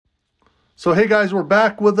So, hey guys, we're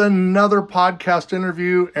back with another podcast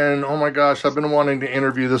interview, and oh my gosh, I've been wanting to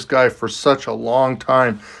interview this guy for such a long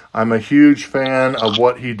time. I'm a huge fan of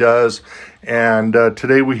what he does, and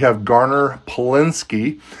today we have Garner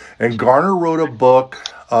Polinsky, and Garner wrote a book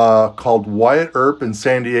called Wyatt Earp in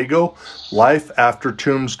San Diego, Life After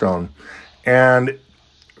Tombstone. And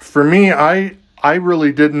for me, I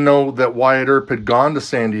really didn't know that Wyatt Earp had gone to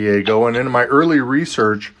San Diego, and in my early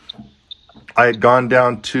research, I had gone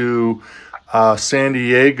down to San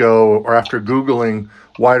Diego, or after Googling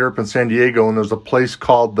Wyatt Earp in San Diego, and there's a place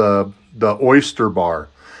called the Oyster Bar.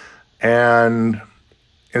 And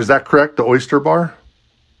is that correct, the Oyster Bar?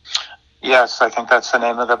 Yes, I think that's the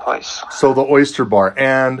name of the place. So the Oyster Bar.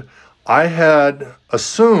 And I had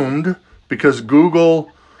assumed, because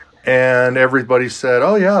Google and everybody said,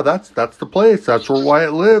 oh yeah, that's the place. That's where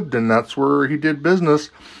Wyatt lived, and that's where he did business.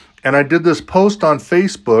 And I did this post on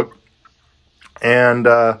Facebook,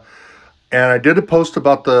 and I did a post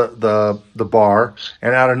about the bar,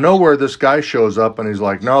 and out of nowhere, this guy shows up, and he's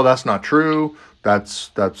like, no, that's not true.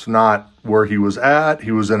 That's not where he was at.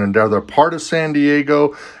 He was in another part of San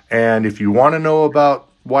Diego, and if you want to know about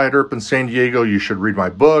Wyatt Earp in San Diego, you should read my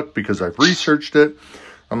book because I've researched it.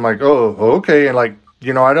 I'm like, oh, okay, and like,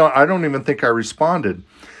 you know, I don't even think I responded,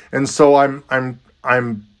 and so I'm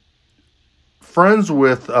friends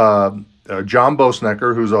with John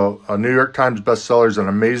Boesnecker, who's a New York Times bestseller, is an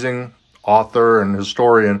amazing author and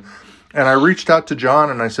historian. And I reached out to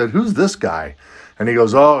John and I said, who's this guy? And he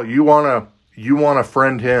goes, oh, you want to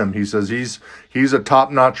friend him. He says he's a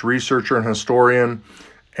top-notch researcher and historian,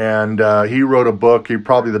 and he wrote a book,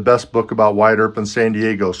 probably the best book about Wyatt Earp in San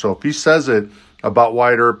Diego. So if he says it about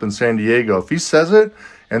Wyatt Earp in San Diego, if he says it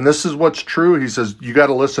and this is what's true, he says, you got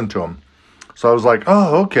to listen to him. So I was like,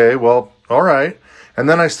 oh, okay, well, all right. And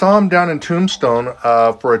then I saw him down in Tombstone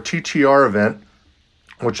for a TTR event,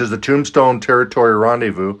 which is the Tombstone Territory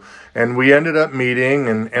Rendezvous. And we ended up meeting,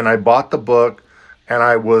 and I bought the book, and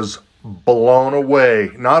I was blown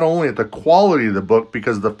away, not only at the quality of the book,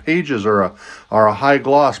 because the pages are a high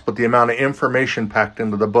gloss, but the amount of information packed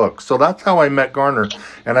into the book. So that's how I met Garner,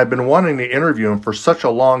 and I've been wanting to interview him for such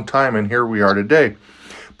a long time, and here we are today.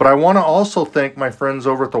 But I want to also thank my friends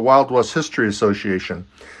over at the Wild West History Association.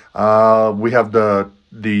 We have the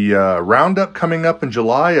roundup coming up in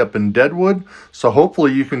July up in Deadwood. So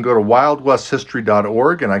hopefully you can go to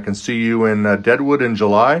wildwesthistory.org and I can see you in Deadwood in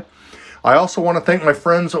July. I also want to thank my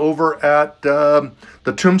friends over at the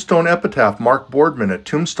Tombstone Epitaph, Mark Boardman at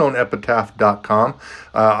tombstoneepitaph.com.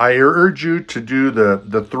 I urge you to do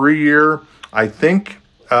the 3-year. I think,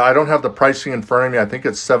 I don't have the pricing in front of me. I think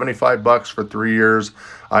it's $75 for 3 years.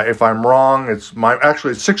 If I'm wrong, it's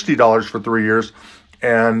 $60 for 3 years.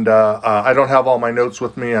 And I don't have all my notes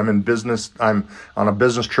with me. I'm in business. I'm on a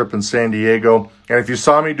business trip in San Diego. And if you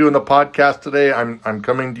saw me doing the podcast today, I'm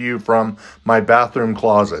coming to you from my bathroom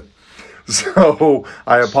closet. So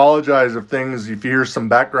I apologize if you hear some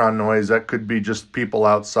background noise. That could be just people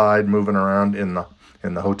outside moving around in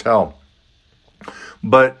the hotel.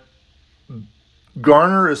 But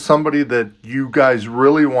Garner is somebody that you guys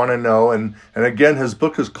really want to know. And again, his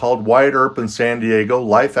book is called Wyatt Earp in San Diego,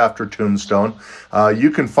 Life After Tombstone.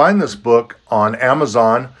 You can find this book on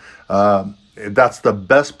Amazon. That's the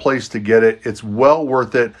best place to get it. It's well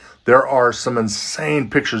worth it. There are some insane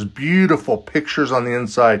pictures, beautiful pictures on the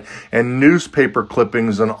inside, and newspaper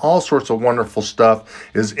clippings and all sorts of wonderful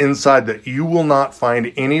stuff is inside that you will not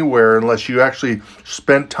find anywhere unless you actually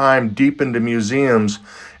spent time deep into museums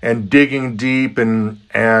and digging deep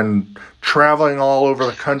and traveling all over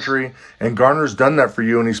the country. And Garner's done that for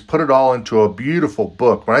you, and he's put it all into a beautiful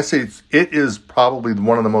book. When I say it is probably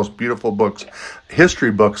one of the most beautiful books,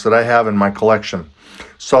 history books that I have in my collection.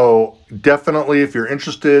 So definitely, if you're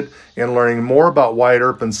interested in learning more about Wyatt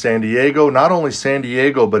Earp in San Diego, not only San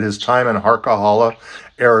Diego, but his time in Harquahala,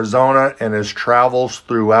 Arizona, and his travels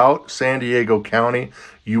throughout San Diego County,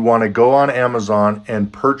 you want to go on Amazon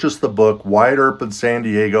and purchase the book, Wyatt Earp in San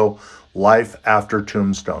Diego, Life After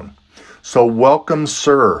Tombstone. So welcome,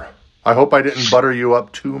 sir. I hope I didn't butter you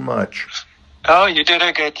up too much. Oh, you did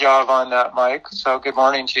a good job on that, Mike. So good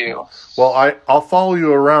morning to you. Well, I'll follow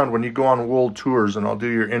you around when you go on world tours, and I'll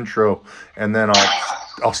do your intro, and then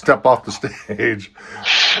I'll step off the stage.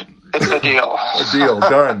 It's a deal. A deal,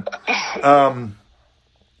 done.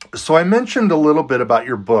 So I mentioned a little bit about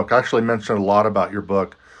your book. I actually mentioned a lot about your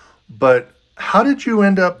book, but how did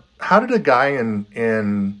a guy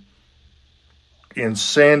in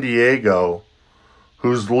San Diego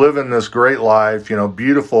who's living this great life,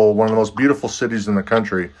 beautiful, one of the most beautiful cities in the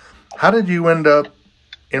country, how did you end up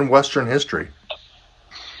in Western history?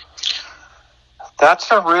 That's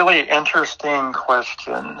a really interesting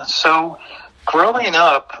question. So, growing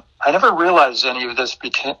up, I never realized any of this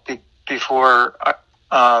before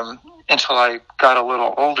until I got a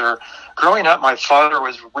little older. Growing up, my father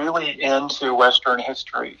was really into Western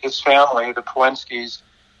history. His family, the Polenskis,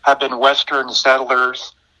 have been Western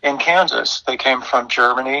settlers in Kansas. They came from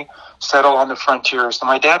Germany, settled on the frontiers. So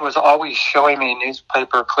my dad was always showing me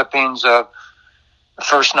newspaper clippings of the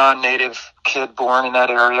first non-native kid born in that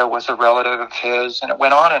area was a relative of his, and it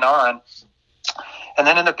went on and on. And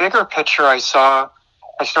then in the bigger picture, I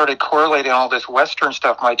started correlating all this Western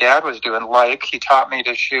stuff my dad was doing. Like, he taught me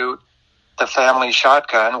to shoot the family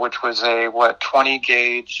shotgun, which was a 20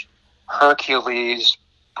 gauge Hercules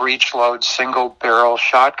breech load single barrel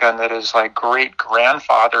shotgun that his great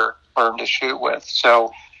grandfather learned to shoot with.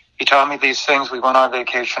 So he taught me these things. We went on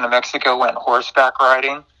vacation to Mexico, went horseback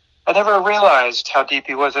riding. I never realized how deep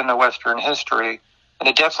he was into Western history, and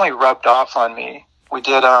it definitely rubbed off on me. We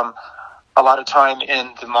did a lot of time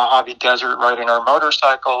in the Mojave Desert riding our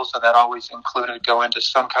motorcycles, and that always included going to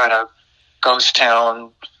some kind of ghost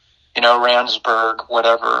town, Randsburg,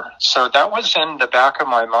 whatever. So that was in the back of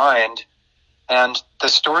my mind. And the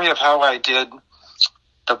story of how I did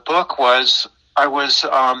the book was, I was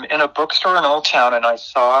in a bookstore in Old Town, and I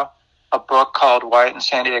saw a book called Wyatt and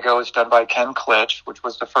San Diego. It was done by Ken Klitsch, which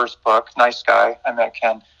was the first book. Nice guy. I met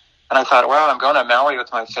Ken. And I thought, wow, I'm going to Maui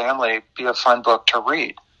with my family. Be a fun book to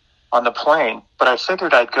read on the plane. But I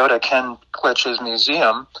figured I'd go to Ken Klitsch's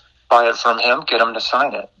museum, buy it from him, get him to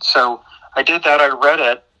sign it. So I did that. I read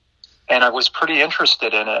it, and I was pretty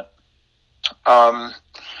interested in it.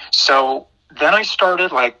 So then I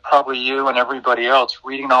started, like probably you and everybody else,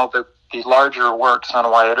 reading all the larger works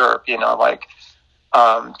on Wyatt Earp,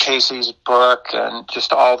 Casey's book and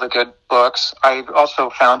just all the good books. I also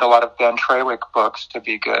found a lot of Ben Trawick books to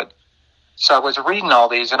be good. So I was reading all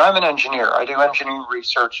these, and I'm an engineer. I do engineering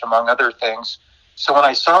research, among other things. So when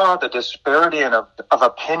I saw the disparity of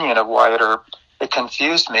opinion of Wyatt Earp, it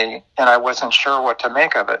confused me, and I wasn't sure what to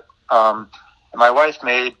make of it. My wife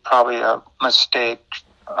made probably a mistake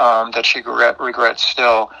that she regrets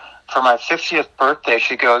still. For my 50th birthday,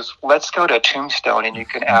 she goes, let's go to Tombstone and you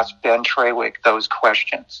can ask Ben Trawick those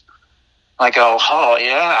questions. I go, oh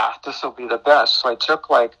yeah, this will be the best. So I took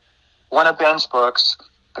one of Ben's books,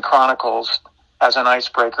 the Chronicles, as an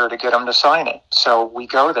icebreaker to get him to sign it. So we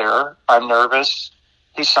go there. I'm nervous.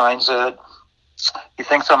 He signs it. He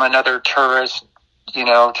thinks I'm another tourist,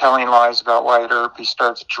 telling lies about Wyatt Earp. He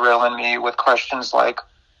starts drilling me with questions like,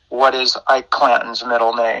 what is Ike Clanton's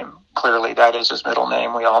middle name? Clearly, that is his middle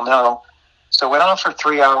name. We all know. So it went on for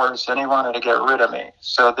 3 hours, and he wanted to get rid of me.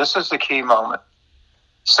 So this is the key moment.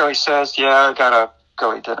 So he says, yeah, I got to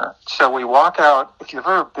go eat dinner. So we walk out. If you've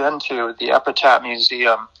ever been to the Epitaph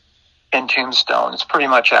Museum in Tombstone, it's pretty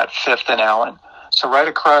much at 5th and Allen. So right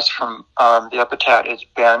across from the Epitaph is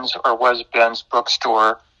was Ben's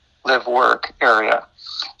bookstore, live-work area.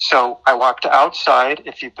 So I walked outside.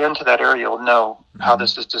 If you've been to that area, you'll know how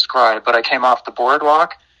this is described. But I came off the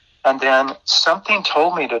boardwalk, and then something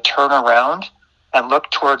told me to turn around and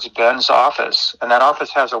look towards Ben's office. And that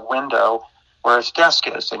office has a window where his desk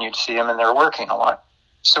is, and you'd see him in there working a lot.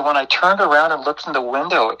 So when I turned around and looked in the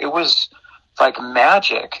window, it was like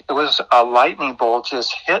magic. It was a lightning bolt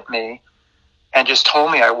just hit me and just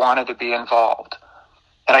told me I wanted to be involved.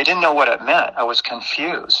 And I didn't know what it meant. I was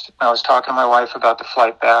confused. I was talking to my wife about the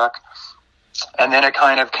flight back. And then it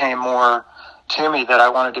kind of came more to me that I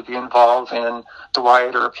wanted to be involved in the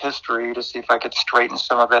Wyatt Earp history to see if I could straighten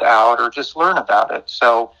some of it out or just learn about it.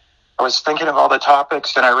 So I was thinking of all the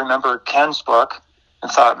topics, and I remembered Ken's book and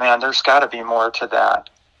thought, man, there's got to be more to that.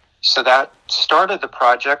 So that started the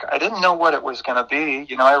project. I didn't know what it was going to be.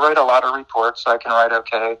 I write a lot of reports, so I can write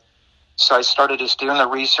okay. So I started just doing the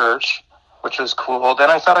research, which was cool. Then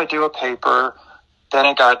I thought I'd do a paper. Then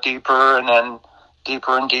it got deeper and then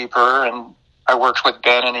deeper and deeper. And I worked with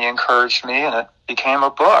Ben, and he encouraged me, and it became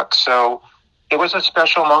a book. So it was a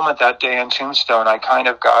special moment that day in Tombstone. I kind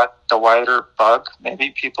of got the Wyatt Earp bug,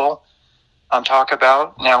 maybe people talk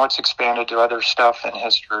about. Now it's expanded to other stuff in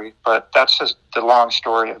history. But that's just the long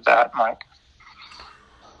story of that, Mike.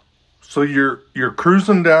 So you're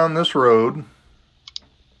cruising down this road,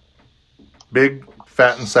 big,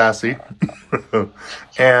 fat, and sassy,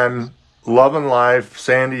 and loving life,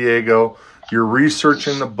 San Diego. You're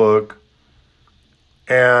researching the book,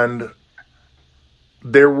 and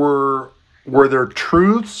were there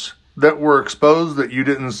truths that were exposed that you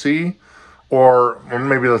didn't see, or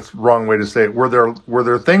maybe that's the wrong way to say it. Were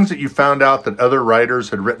there things that you found out that other writers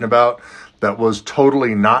had written about that was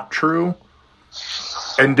totally not true?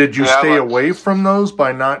 And did you Yeah, stay like- away from those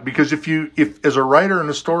by not, because if as a writer and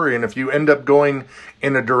historian, if you end up going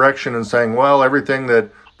in a direction and saying, well, everything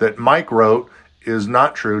that Mike wrote is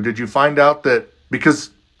not true, did you find out that, because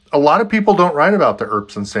a lot of people don't write about the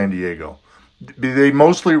Earps in San Diego. They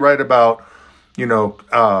mostly write about,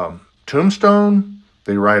 Tombstone.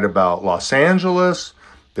 They write about Los Angeles.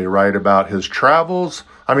 They write about his travels.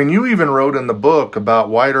 I mean, you even wrote in the book about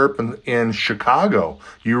Wyatt Earp in Chicago.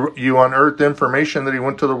 You unearthed information that he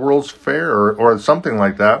went to the World's Fair or something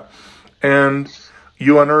like that. And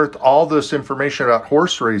you unearthed all this information about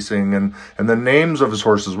horse racing and the names of his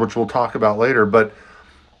horses, which we'll talk about later. But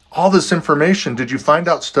all this information, did you find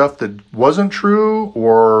out stuff that wasn't true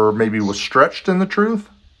or maybe was stretched in the truth?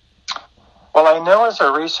 Well, I know as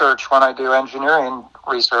a research, when I do engineering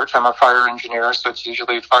research, I'm a fire engineer, so it's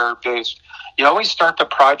usually fire-based. You always start the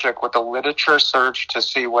project with a literature search to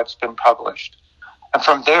see what's been published. And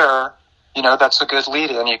from there, that's a good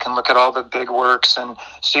lead-in. You can look at all the big works and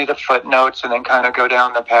see the footnotes and then kind of go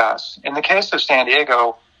down the path. In the case of San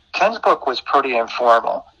Diego, Ken's book was pretty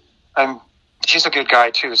informal. He's a good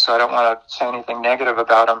guy, too, so I don't want to say anything negative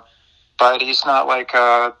about him. But he's not like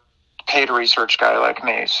a paid research guy like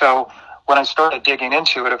me. So when I started digging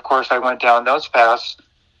into it, of course, I went down those paths.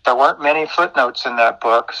 There weren't many footnotes in that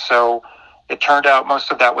book, so it turned out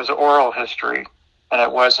most of that was oral history, and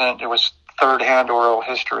it was third-hand oral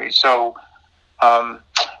history. So,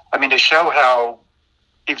 to show how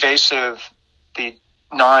evasive the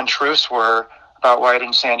non-truths were about Wyatt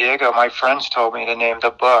in San Diego, my friends told me to name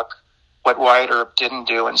the book What Wyatt Earp Didn't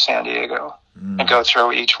Do in San Diego, and go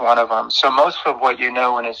through each one of them. So most of what you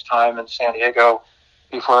know in his time in San Diego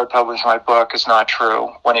before I published my book is not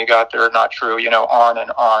true. When he got there, not true, on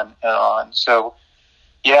and on and on. So,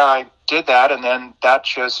 yeah, I did that, and then that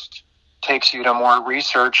just takes you to more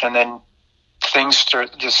research, and then things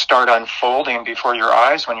start unfolding before your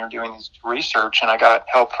eyes when you're doing this research, and I got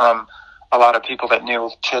help from a lot of people that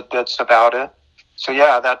knew tidbits about it. So,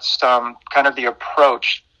 yeah, that's kind of the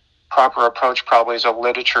approach. Proper approach probably is a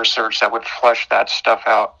literature search that would flesh that stuff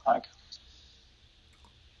out.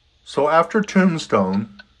 So after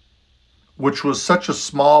Tombstone, which was such a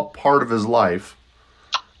small part of his life,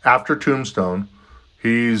 after Tombstone,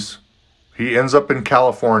 he ends up in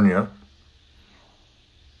California,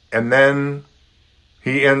 and then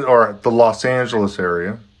or the Los Angeles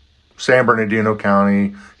area, San Bernardino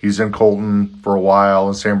County. He's in Colton for a while,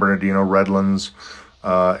 in San Bernardino, Redlands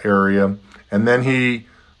area, and then he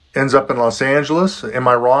ends up in Los Angeles. Am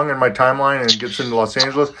I wrong in my timeline? And gets into Los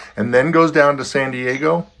Angeles, and then goes down to San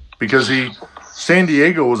Diego, because San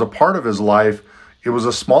Diego was a part of his life. It was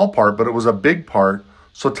a small part, but it was a big part.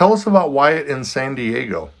 So tell us about Wyatt in San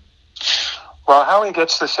Diego. Well, how he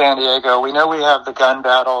gets to San Diego, we know we have the gun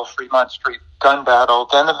battle, Fremont Street gun battle,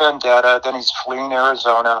 then the vendetta, then he's fleeing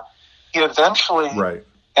Arizona. He eventually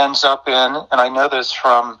ends up in, and I know this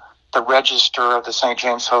from the register of the St.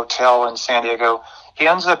 James Hotel in San Diego, he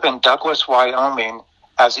ends up in Douglas, Wyoming,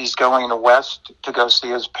 as he's going west to go see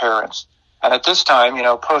his parents. And at this time,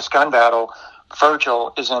 post-gun battle,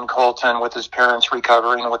 Virgil is in Colton with his parents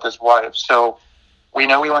recovering with his wife. So we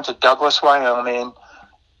know he went to Douglas, Wyoming.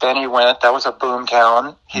 Then that was a boom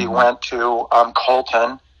town. He went to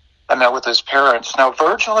Colton and met with his parents. Now,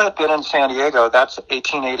 Virgil had been in San Diego. That's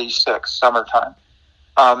 1886, summertime.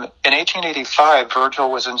 In 1885, Virgil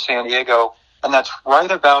was in San Diego, and that's right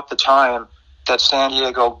about the time that San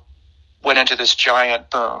Diego went into this giant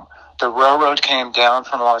boom. The railroad came down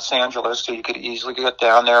from Los Angeles, so you could easily get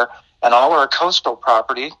down there, and all our coastal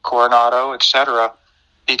property, Coronado, etc.,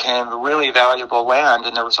 became really valuable land,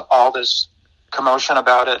 and there was all this commotion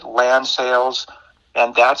about it, land sales,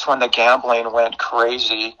 and that's when the gambling went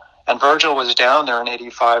crazy. And Virgil was down there in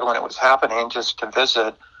 85 when it was happening just to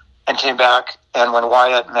visit, and came back, and when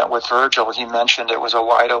Wyatt met with Virgil, he mentioned it was a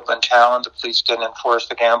wide open town, the police didn't enforce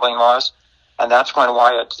the gambling laws, and that's when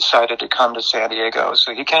Wyatt decided to come to San Diego.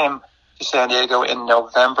 So he came to San Diego in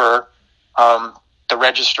November. The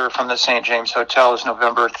register from the St. James Hotel is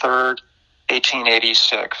November 3rd,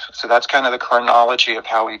 1886. So that's kind of the chronology of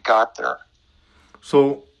how he got there.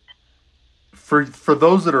 So for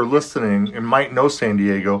those that are listening and might know San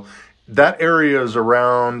Diego, that area is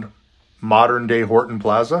around modern-day Horton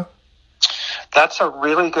Plaza? That's a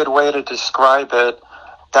really good way to describe it.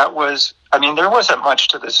 There wasn't much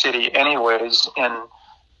to the city anyways in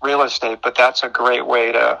real estate, but that's a great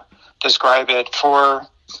way to describe it.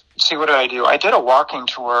 See, what did I do? I did a walking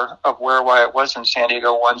tour of where Wyatt was in San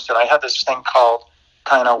Diego once, and I had this thing called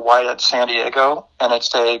kind of Wyatt San Diego, and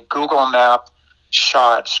it's a Google map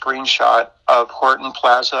screenshot of Horton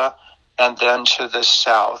Plaza, and then to the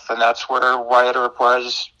south, and that's where Wyatt Earp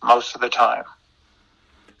was most of the time.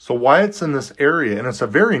 So Wyatt's in this area, and it's a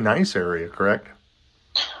very nice area, correct?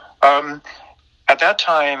 At that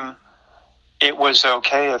time, it was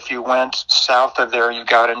okay if you went south of there, you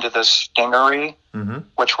got into the Stingery,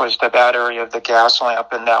 which was the bad area of the gas lamp,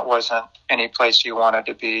 and that wasn't any place you wanted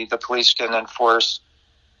to be. The police didn't enforce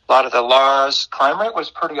a lot of the laws. Crime rate was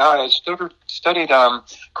pretty high. I studied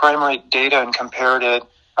crime rate data and compared it.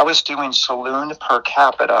 I was doing saloon per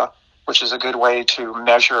capita, which is a good way to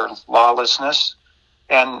measure lawlessness.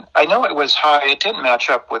 And I know it was high. It didn't match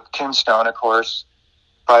up with Tombstone, of course.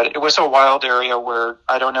 But it was a wild area where,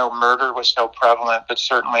 I don't know, murder was so prevalent, but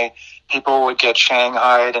certainly people would get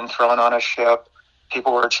shanghaied and thrown on a ship.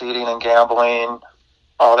 People were cheating and gambling,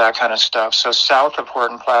 all that kind of stuff. So south of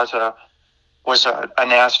Horton Plaza was a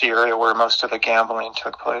nasty area where most of the gambling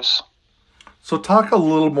took place. So talk a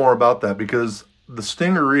little more about that, because the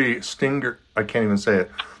Stingery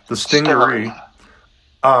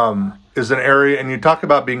is an area, and you talk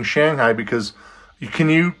about being Shanghai, because can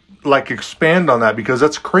you expand on that? Because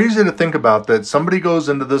that's crazy to think about, that somebody goes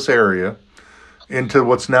into this area, into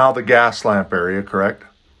what's now the gas lamp area, correct?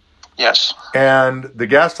 Yes. And the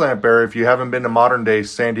gas lamp area, if you haven't been to modern day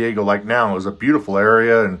San Diego like now, is a beautiful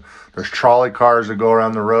area, and there's trolley cars that go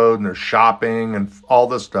around the road, and there's shopping and all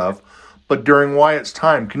this stuff. But during Wyatt's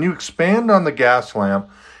time, can you expand on the gas lamp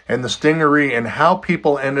and the Stingery and how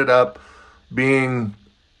people ended up being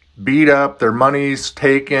beat up, their money's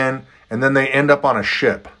taken, and then they end up on a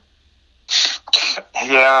ship?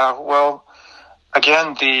 Yeah, well,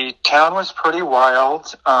 again, the town was pretty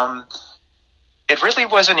wild. It really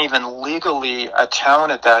wasn't even legally a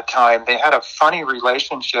town at that time. They had a funny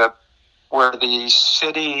relationship where the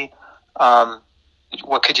city,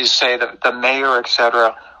 what could you say, the mayor,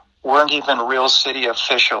 etc., weren't even real city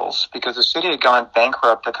officials, because the city had gone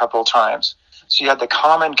bankrupt a couple times. So you had the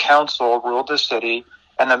common council ruled the city,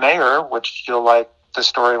 and the mayor, which you'll like the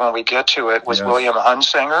story when we get to it, was Yes. William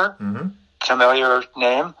Hunsinger, familiar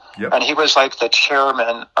name, Yep. and he was like the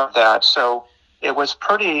chairman of that. So it was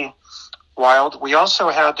pretty wild. We also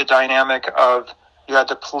had the dynamic of, you had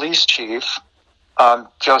the police chief,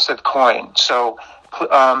 Joseph Coyne. So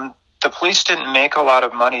the police didn't make a lot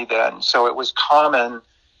of money then, so it was common,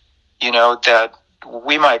 that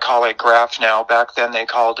we might call it graft now. Back then they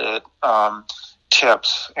called it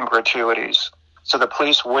tips and gratuities. So the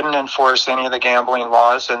police wouldn't enforce any of the gambling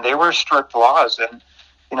laws, and they were strict laws. And,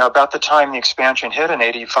 about the time the expansion hit in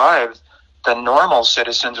 85, the normal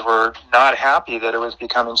citizens were not happy that it was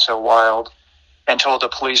becoming so wild and told the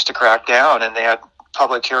police to crack down. And they had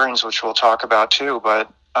public hearings, which we'll talk about too. But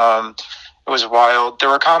it was wild. There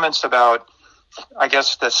were comments about, I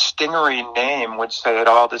guess the Stingery name would say it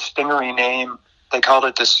all. The Stingery name, they called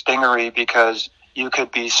it the Stingery because you could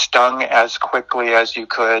be stung as quickly as you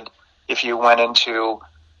could if you went into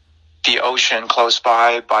the ocean close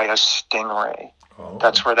by a stingray. Oh.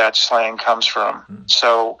 That's where that slang comes from.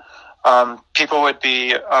 So people would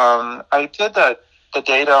be, I did the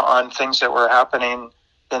data on things that were happening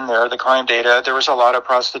in there, the crime data. There was a lot of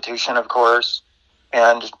prostitution, of course,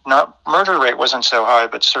 and murder rate wasn't so high,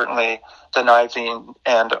 but certainly the knifing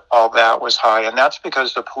and all that was high. And that's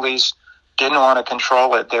because the police didn't want to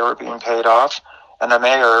control it. They were being paid off. And the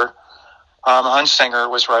mayor, Hunsinger,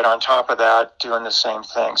 was right on top of that, doing the same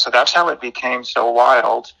thing. So that's how it became so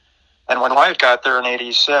wild. And when Wyatt got there in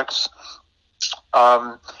 86, it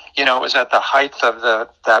was at the height of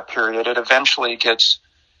that period. It eventually gets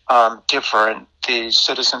different. The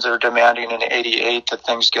citizens are demanding in 88 that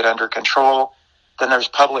things get under control. Then there's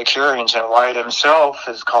public hearings, and Wyatt himself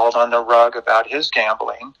is called on the rug about his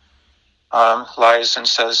gambling, lies and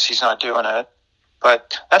says he's not doing it.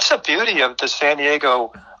 But that's the beauty of the San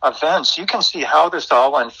Diego events. You can see how this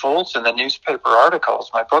all unfolds in the newspaper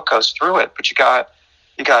articles. My book goes through it, but you got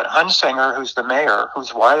Hunsinger, who's the mayor,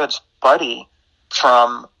 who's Wyatt's buddy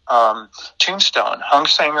from Tombstone.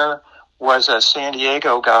 Hunsinger was a San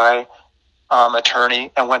Diego guy,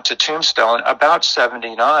 attorney, and went to Tombstone about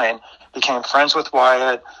 79, became friends with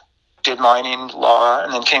Wyatt, did mining law,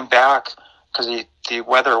 and then came back because the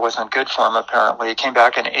weather wasn't good for him, apparently. He came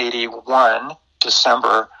back in 81,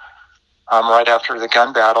 December, right after the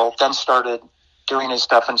gun battle, then started doing his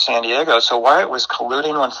stuff in San Diego. So Wyatt was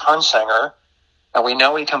colluding with Hunsinger, and we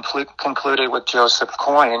know he concluded with Joseph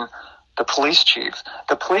Coyne, the police chief.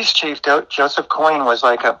 The police chief, Joseph Coyne, was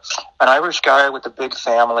like an Irish guy with a big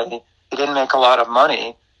family. He didn't make a lot of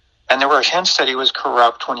money, and there were hints that he was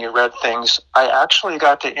corrupt when you read things. I actually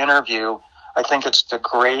got to interview, I think it's the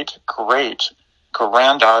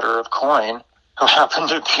great-great-granddaughter of Coyne, who happened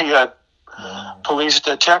to be a police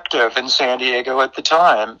detective in San Diego at the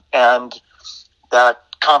time. And that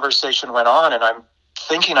conversation went on, and I'm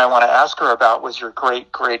thinking I want to ask her about was your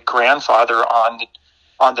great-great-grandfather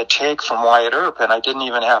on the take from Wyatt Earp, and I didn't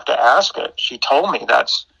even have to ask it. She told me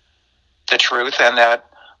that's the truth, and that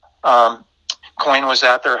Coyne was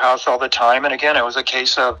at their house all the time. And again, it was a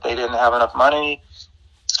case of they didn't have enough money.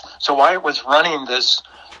 So Wyatt was running this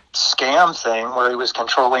scam thing where he was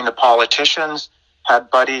controlling the politicians, had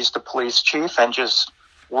buddies, the police chief, and just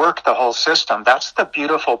worked the whole system. That's the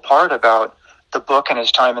beautiful part about the book and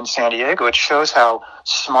his time in San Diego. It shows how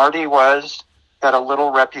smart he was, had a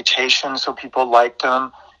little reputation, so people liked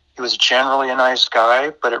him. He was generally a nice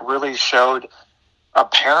guy, but it really showed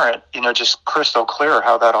apparent, just crystal clear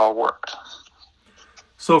how that all worked.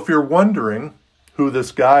 So if you're wondering who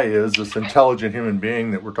this guy is, this intelligent human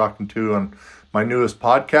being that we're talking to on my newest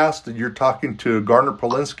podcast, you're talking to Garner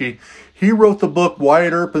Polinsky. He wrote the book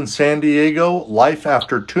Wyatt Earp in San Diego, Life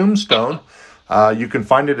After Tombstone. You can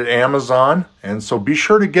find it at Amazon, and so be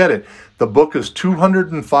sure to get it. The book is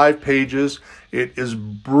 205 pages. It is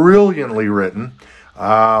brilliantly written.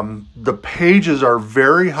 The pages are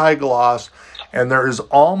very high gloss, and there is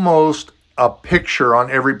almost a picture on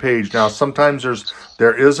every page. Now, sometimes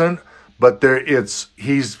there isn't, but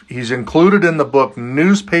he's included in the book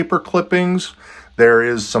newspaper clippings. There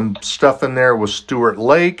is some stuff in there with Stuart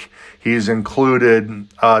Lake. He's included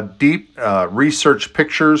deep research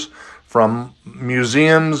pictures from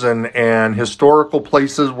museums and historical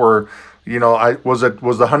places where, was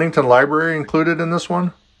the Huntington Library included in this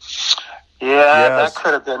one? Yeah, yes. That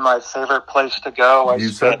could have been my favorite place to go. I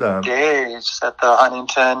spent days at the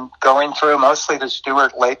Huntington going through mostly the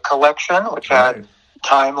Stuart Lake collection, which had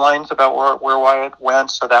timelines about where Wyatt went.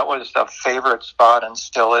 So that was a favorite spot and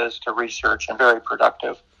still is to research, and very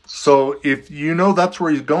productive. So if that's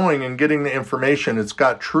where he's going and getting the information, it's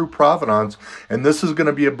got true provenance, and this is going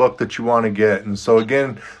to be a book that you want to get. And so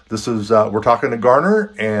again, this is we're talking to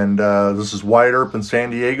Garner, and this is Wyatt Earp in San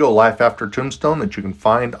Diego, Life After Tombstone, that you can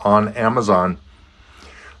find on Amazon.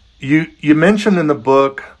 You mentioned in the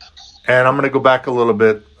book, and I'm going to go back a little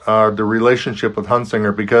bit, the relationship with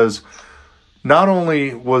Hunsinger, because not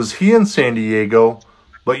only was he in San Diego,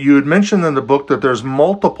 but you had mentioned in the book that there's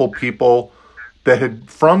multiple people that had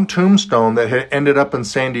from Tombstone that had ended up in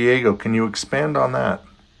San Diego. Can you expand on that?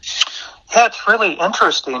 Yeah, it's really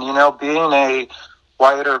interesting. Being a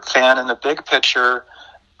Wyatt Earp fan in the big picture,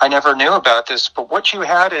 I never knew about this, but what you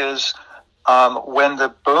had is when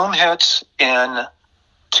the boom hits in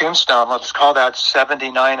Tombstone, let's call that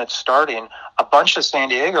 79, it's starting, a bunch of San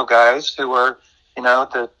Diego guys who were,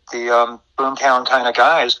 the boomtown kind of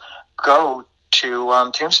guys go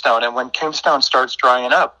to Tombstone, and when Tombstone starts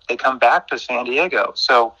drying up, they come back to San Diego.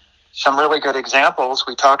 So some really good examples.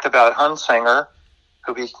 We talked about Hunsinger,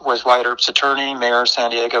 who was Wyatt Earp's attorney, mayor of San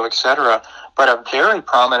Diego, etc. But a very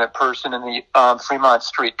prominent person in the Fremont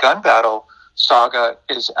Street gun battle saga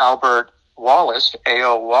is Albert Wallace,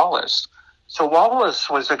 A.O. Wallace. So Wallace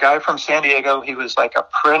was a guy from San Diego. He was like a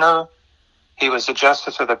printer. He was a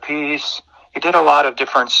justice of the peace. He did a lot of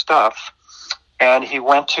different stuff. And he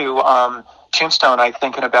went to Tombstone, I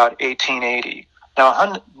think, in about 1880.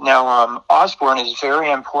 Now, Osborne is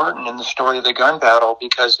very important in the story of the gun battle,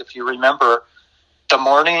 because if you remember, the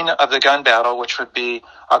morning of the gun battle, which would be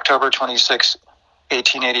October 26,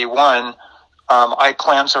 1881, Ike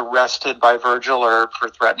Clam's arrested by Virgil Earp for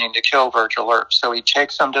threatening to kill Virgil Earp. So he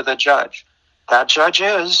takes him to the judge. That judge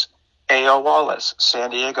is A.O. Wallace, San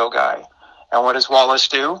Diego guy. And what does Wallace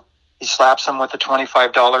do? He slaps him with a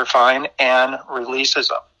 $25 fine and releases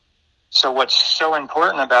him. So what's so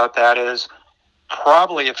important about that is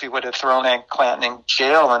probably if he would have thrown Ike Clanton in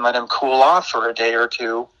jail and let him cool off for a day or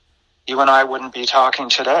two, you and I wouldn't be talking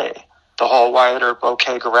today. The whole Wyatt Earp,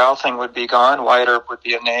 OK Corral thing would be gone. Wyatt Earp would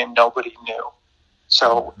be a name nobody knew.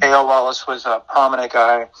 So A.O. Wallace was a prominent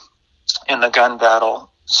guy in the gun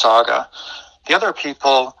battle saga. The other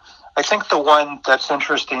people, I think the one that's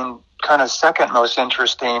interesting, kind of second most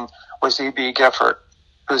interesting, was E.B. Gifford,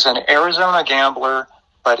 who's an Arizona gambler,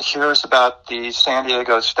 but hears about the San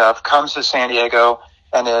Diego stuff, comes to San Diego,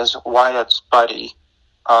 and is Wyatt's buddy.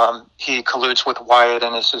 He colludes with Wyatt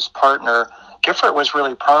and is his partner. Gifford was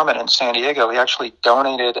really prominent in San Diego. He actually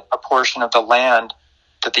donated a portion of the land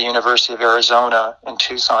that the University of Arizona in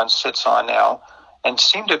Tucson sits on now, and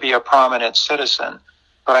seemed to be a prominent citizen.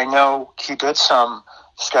 But I know he did some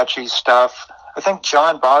sketchy stuff. I think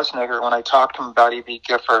John Bosnegger, when I talked to him about E.B.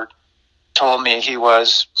 Gifford, told me he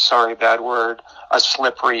was, sorry, bad word, a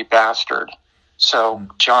slippery bastard. So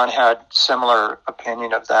John had similar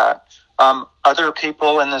opinion of that. Other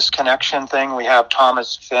people in this connection thing, we have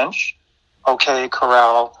Thomas Finch, OK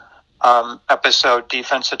Corral, episode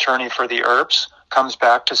defense attorney for the Earps, comes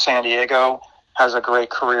back to San Diego, has a great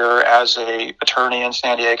career as a attorney in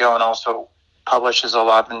San Diego and also publishes a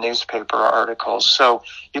lot of newspaper articles. So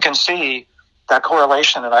you can see that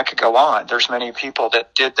correlation, and I could go on. There's many people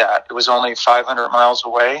that did that. It was only 500 miles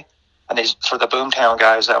away, and for the Boomtown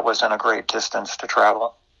guys, that wasn't a great distance to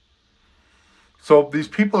travel. So these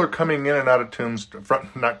people are coming in and out of Tombstone,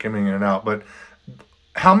 not coming in and out, but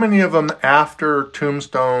how many of them after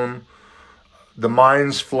Tombstone, the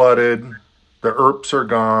mines flooded, the Earps are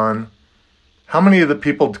gone, how many of the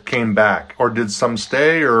people came back? Or did some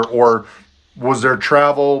stay, or was there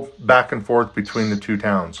travel back and forth between the two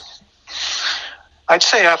towns? I'd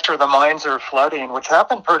say after the mines are flooding, which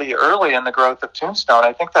happened pretty early in the growth of Tombstone,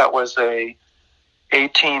 I think that was a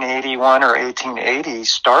 1881 or 1880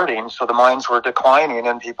 starting, so the mines were declining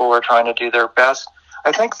and people were trying to do their best.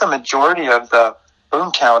 I think the majority of the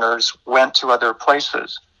Boomtowners went to other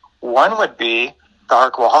places. One would be the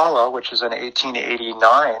Harquahala, which is an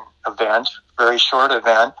 1889 event, very short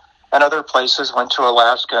event, and other places went to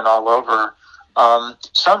Alaska and all over.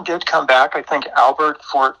 Some did come back. I think Albert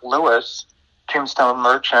Fort Lewis, Tombstone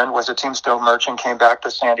merchant, was a Tombstone merchant, came back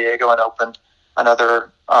to San Diego and opened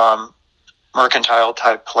another mercantile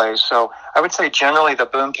type place. So I would say generally the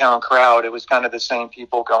Boomtown crowd, it was kind of the same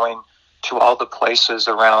people going to all the places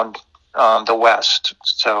around the West.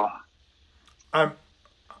 So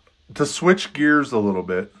to switch gears a little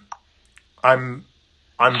bit, I'm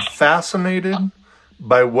fascinated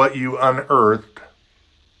by what you unearthed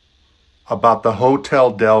about the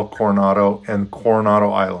Hotel del Coronado and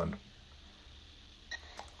Coronado Island.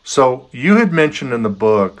 So you had mentioned in the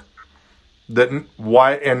book that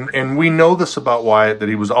Wyatt, and we know this about Wyatt, that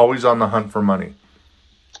he was always on the hunt for money.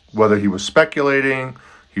 Whether he was speculating,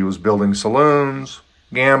 he was building saloons,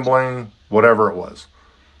 gambling, whatever it was.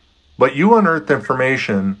 But you unearthed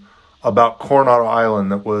information about Coronado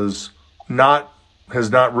Island that has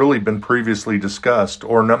not really been previously discussed,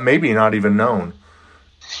 or maybe not even known.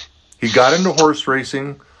 He got into horse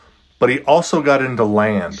racing, but he also got into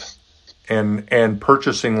land and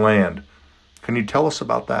purchasing land. Can you tell us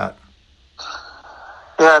about that?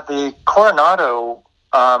 Yeah, the Coronado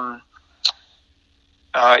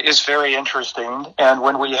is very interesting. And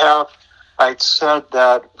when I said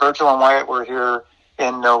that Virgil and Wyatt were here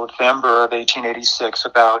in November of 1886,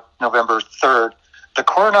 about November 3rd, the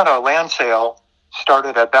Coronado land sale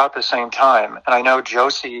started about the same time. And I know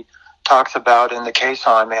Josie talks about in the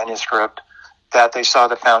Quezon manuscript that they saw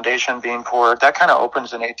the foundation being poured. That kind of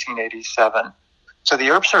opens in 1887. So the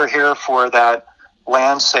Earps are here for that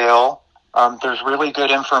land sale. There's really good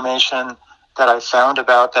information that I found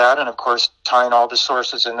about that, and of course tying all the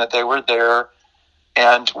sources in that they were there.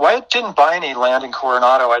 And Wyatt didn't buy any land in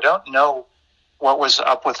Coronado. I don't know what was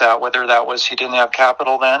up with that, whether that was he didn't have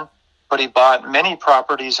capital then, but he bought many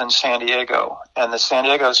properties in San Diego. And the San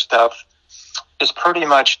Diego stuff is pretty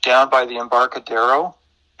much down by the Embarcadero.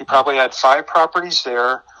 He probably had 5 properties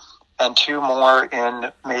there and 2 more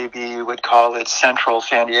in, maybe you would call it, central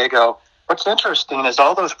San Diego. What's interesting is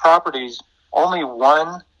all those properties, only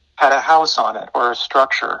one had a house on it or a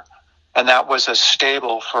structure, and that was a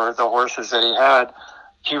stable for the horses that he had.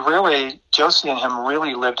 Josie and him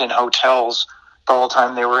really lived in hotels the whole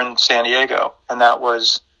time they were in San Diego, and that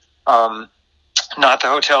was not the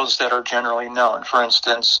hotels that are generally known. For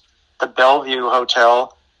instance, the Bellevue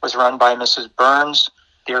Hotel was run by Mrs. Burns.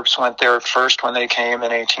 The Earps went there first when they came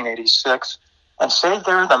in 1886 and stayed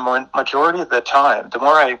there the majority of the time. The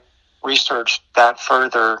more I researched that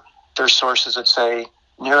further, there's sources that say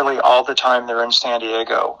nearly all the time they're in San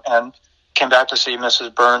Diego, and came back to see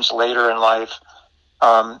Mrs. Burns later in life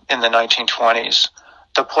in the 1920s.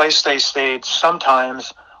 The place they stayed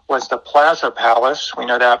sometimes was the Plaza Palace. We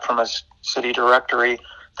know that from a city directory.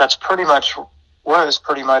 Was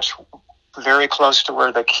pretty much very close to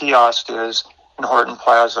where the kiosk is in Horton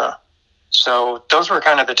Plaza. So those were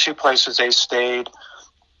kind of the 2 places they stayed.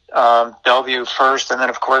 Bellevue first, and then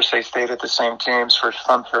of course they stayed at the same teams for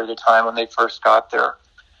some period of time when they first got there.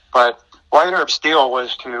 But Wyatt Earp's deal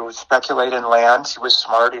was to speculate in land. He was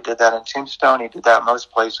smart. He did that in Tombstone. He did that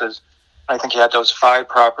most places. I think he had those 5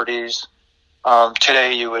 properties.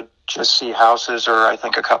 Today you would just see houses, or I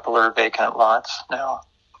think a couple are vacant lots now.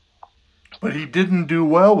 But he didn't do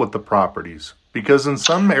well with the properties, because in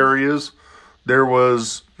some areas there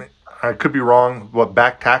was, I could be wrong,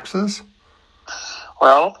 back taxes?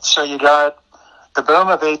 Well, so you got the boom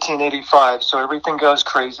of 1885, so everything goes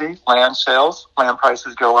crazy. Land sales, land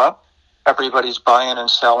prices go up. Everybody's buying and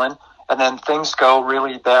selling. And then things go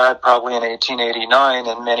really bad probably in 1889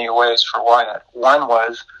 in many ways for Wyatt. One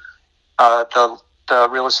was the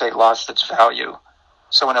real estate lost its value.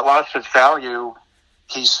 So when it lost its value,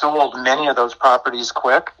 He sold many of those properties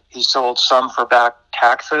quick. He sold some for back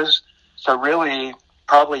taxes. So really,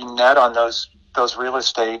 probably net on those real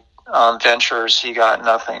estate ventures, he got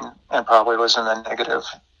nothing and probably was in the negative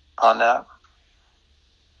on that.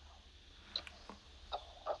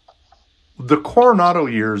 The Coronado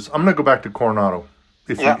years, I'm going to go back to Coronado,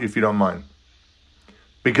 if you don't mind.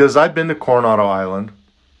 Because I've been to Coronado Island.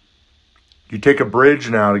 You take a bridge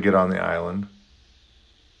now to get on the island.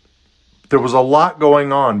 There was a lot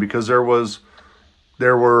going on because there were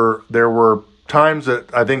times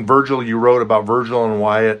that I think Virgil, you wrote about Virgil and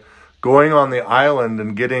Wyatt going on the island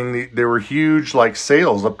and there were huge like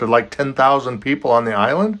sales up to like 10,000 people on the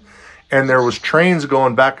island. And there was trains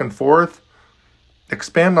going back and forth.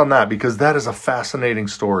 Expand on that, because that is a fascinating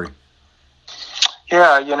story.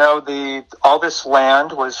 Yeah, all this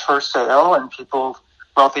land was for sale, and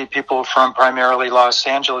wealthy people from primarily Los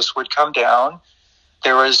Angeles would come down.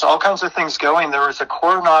 There was all kinds of things going. There was a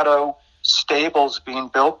Coronado stables being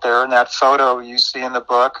built there, and that photo you see in the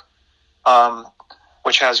book,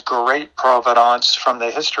 which has great provenance from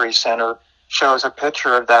the History Center, shows a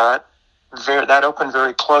picture of that. That opened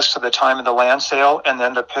very close to the time of the land sale, and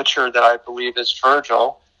then the picture that I believe is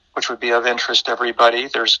Virgil, which would be of interest to everybody.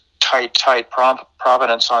 There's tight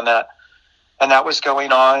provenance on that. And that was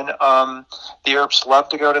going on. The Earps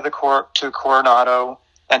loved to go to Coronado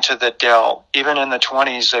and to the Del. Even in the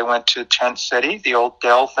 20s, they went to Tent City, the old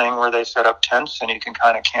Del thing where they set up tents and you can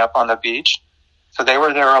kind of camp on the beach. So they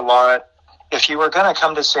were there a lot. If you were going to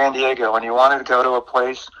come to San Diego and you wanted to go to a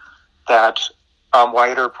place that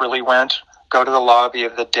Wyatt Earp really went, go to the lobby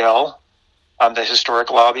of the Del, the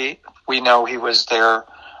historic lobby. We know he was there.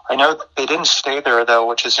 I know they didn't stay there, though,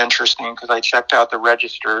 which is interesting because I checked out the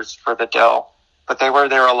registers for the Del. But they were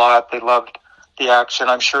there a lot. They loved the action.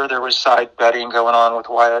 I'm sure there was side betting going on with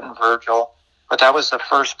Wyatt and Virgil. But that was the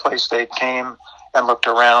first place they came and looked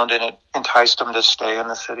around, and it enticed them to stay in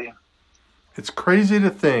the city. It's crazy to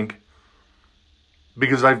think,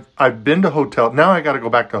 because I've been to hotel. Now I got to go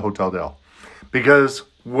back to Hotel Del. Because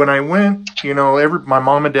when I went, my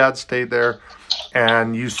mom and dad stayed there,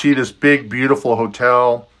 and you see this big, beautiful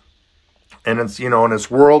hotel, and it's, and it's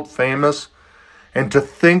world famous. And to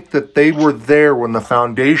think that they were there when the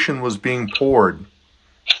foundation was being poured.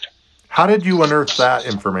 How did you unearth that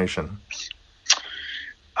information?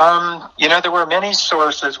 There were many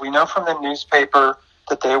sources. We know from the newspaper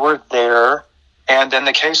that they were there, and then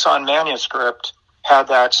the case on manuscript had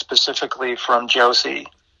that specifically from Josie.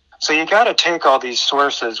 So you got to take all these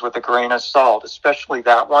sources with a grain of salt, especially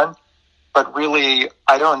that one. But really,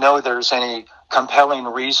 I don't know there's any compelling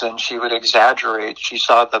reason she would exaggerate. She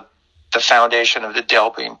saw the foundation of the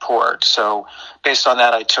Del being poured. So based on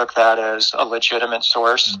that, I took that as a legitimate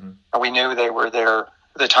source. Mm-hmm. And we knew they were there at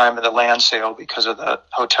the time of the land sale because of the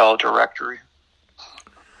hotel directory.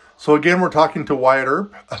 So again, we're talking to Wyatt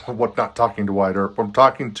Earp. Not talking to Wyatt Earp. I'm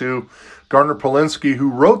talking to Gardner Polinsky, who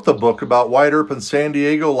wrote the book about Wyatt Earp in San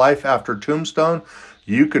Diego, Life After Tombstone.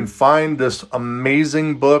 You can find this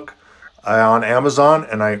amazing book on Amazon,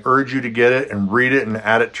 and I urge you to get it and read it and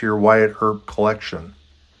add it to your Wyatt Earp collection.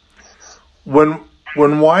 When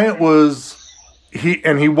Wyatt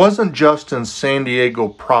he wasn't just in San Diego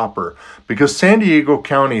proper, because San Diego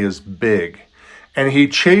County is big, and he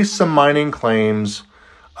chased some mining claims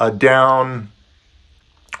down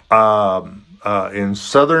in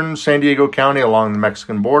southern San Diego County along the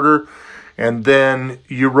Mexican border. And then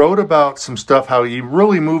you wrote about some stuff, how he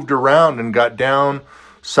really moved around and got down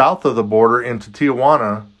south of the border into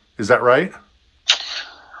Tijuana. Is that right?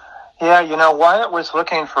 Yeah, Wyatt was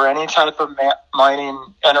looking for any type of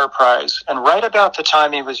mining enterprise. And right about the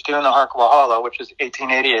time he was doing the Harquahala, which is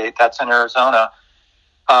 1888, that's in Arizona,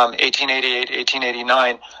 1888,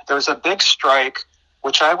 1889, there was a big strike,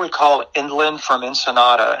 which I would call inland from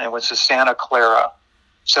Ensenada, and it was the Santa Clara.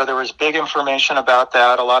 So there was big information about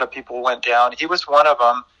that. A lot of people went down. He was one of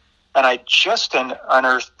them, and I just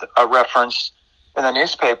unearthed a reference in the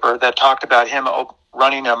newspaper that talked about him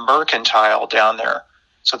running a mercantile down there.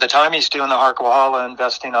 So the time he's doing the Harquahala,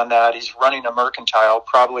 investing on that, he's running a mercantile,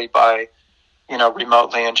 probably by,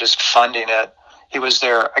 remotely and just funding it. He was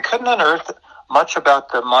there. I couldn't unearth much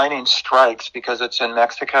about the mining strikes because it's in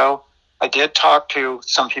Mexico. I did talk to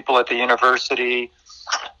some people at the university.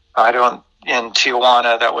 In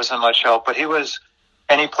Tijuana, that wasn't much help, but he was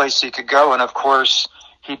any place he could go. And of course,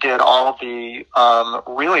 he did all the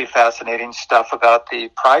really fascinating stuff about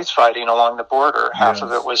the prize fighting along the border. Half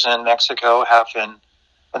of it was in Mexico, half in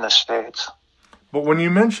the States. But when you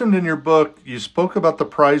mentioned in your book, you spoke about the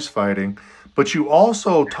prize fighting, but you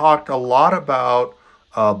also talked a lot about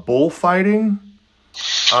bullfighting,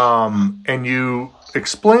 and you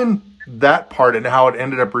explained that part and how it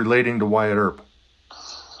ended up relating to Wyatt Earp?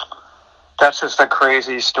 That's just a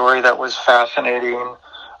crazy story that was fascinating.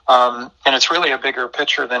 And it's really a bigger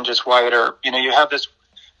picture than just Wyatt Earp. You know, you have this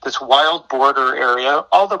wild border area.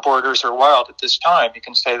 All the borders are wild at this time. You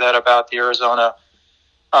can say that about the Arizona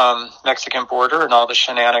Mexican border and all the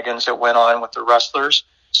shenanigans that went on with the rustlers.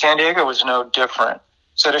 San Diego was no different.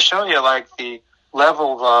 So to show you like the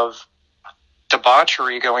level of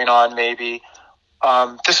debauchery going on, maybe,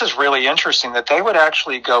 this is really interesting that they would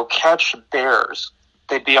actually go catch bears.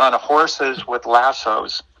 They'd be on horses with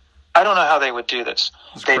lassos. I don't know how they would do this.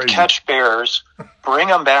 They'd catch bears, bring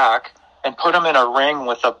them back, and put them in a ring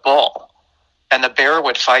with a bull. And the bear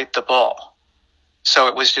would fight the bull. So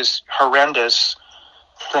it was just horrendous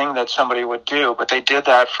thing that somebody would do. But they did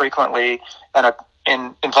that frequently.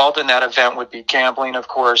 And involved in that event would be gambling, of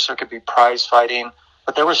course. There could be prize fighting.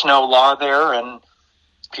 But there was no law there, and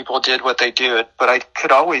people did what they did. But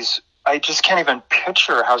I just can't even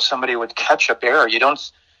picture how somebody would catch a bear. They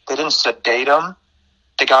didn't sedate them.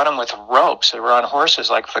 They got them with ropes. They were on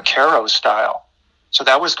horses like vaquero style. So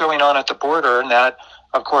that was going on at the border, and that,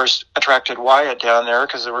 of course, attracted Wyatt down there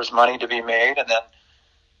because there was money to be made. And then,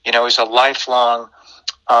 you know, he's a lifelong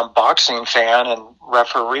boxing fan and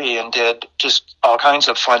referee and did just all kinds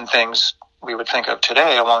of fun things we would think of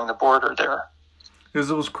today along the border there. Because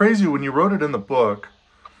it was crazy when you wrote it in the book.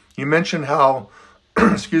 You mentioned how,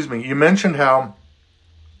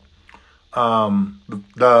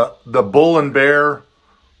 the bull and bear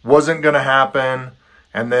wasn't going to happen,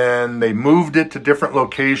 and then they moved it to different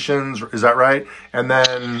locations. Is that right? And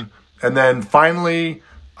then finally,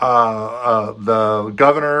 the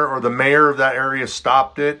governor or the mayor of that area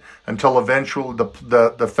stopped it until eventually the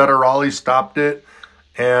federales stopped it,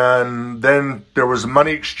 and then there was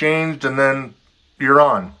money exchanged, and then you're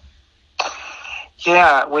on.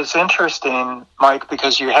 Yeah, it was interesting, Mike,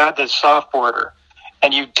 because you had this soft border,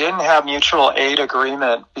 and you didn't have mutual aid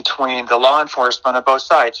agreement between the law enforcement on both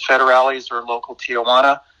sides, federales or local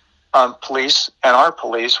Tijuana police and our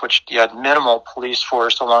police, which you had minimal police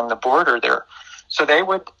force along the border there. So they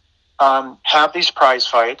would have these prize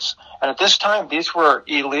fights, and at this time, these were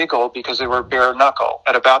illegal because they were bare knuckle.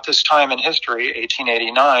 At about this time in history,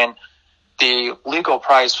 1889, the legal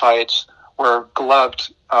prize fights were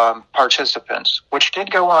gloved participants, which did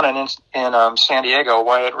go on in San Diego.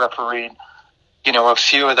 Wyatt refereed, you know, a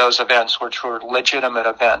few of those events, which were legitimate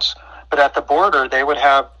events. But at the border, they would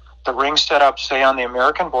have the ring set up, say, on the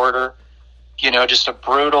American border, you know, just a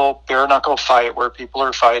brutal bare-knuckle fight where people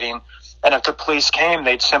are fighting. And if the police came,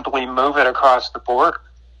 they'd simply move it across the border.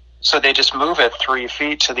 So they just move it 3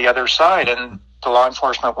 feet to the other side, and the law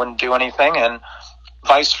enforcement wouldn't do anything, and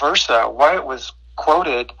vice versa. Wyatt was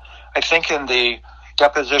quoted, I think, in the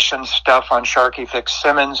deposition stuff on Sharkey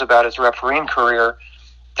Fitzsimmons about his refereeing career,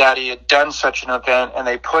 that he had done such an event, and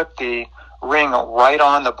they put the ring right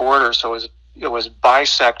on the border, so it was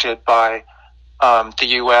bisected by the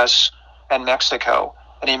U.S. and Mexico.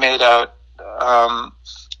 And he made a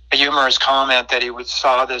humorous comment that he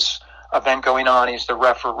saw this event going on. He's the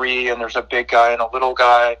referee, and there's a big guy and a little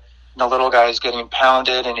guy, and the little guy is getting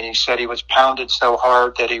pounded, and he said he was pounded so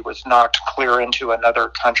hard that he was knocked clear into another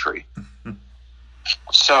country.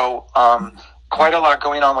 So quite a lot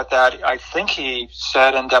going on with that. I think he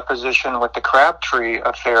said in deposition with the Crabtree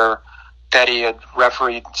affair that he had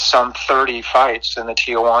refereed some 30 fights in the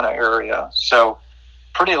Tijuana area. So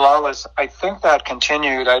pretty lawless. I think that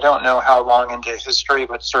continued. I don't know how long into history,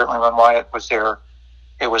 but certainly when Wyatt was there,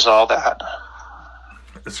 it was all that.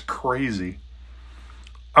 It's crazy.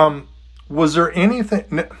 Was there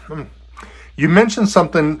anything... You mentioned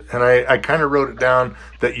something, and I kind of wrote it down,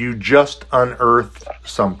 that you just unearthed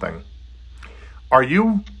something. Are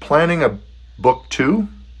you planning a book 2?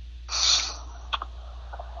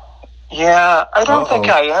 Yeah, I don't think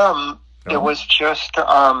I am. No? It was just,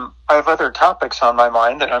 I have other topics on my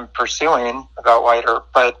mind that I'm pursuing about Wyatt Earp,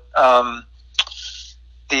 but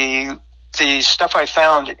the stuff I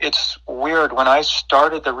found, it's weird. When I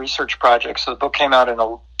started the research project, so the book came out in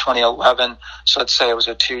 2011, so let's say it was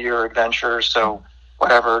a 2-year adventure, so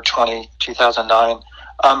whatever, 2009.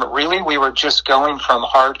 Really, we were just going from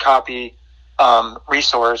hard copy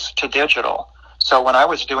resource to digital. So when I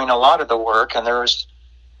was doing a lot of the work, and there was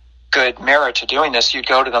good merit to doing this, you'd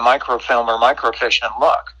go to the microfilm or microfiche and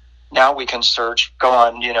look. Now we can search, go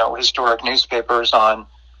on, historic newspapers on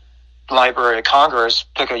Library of Congress,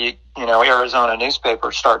 pick a, Arizona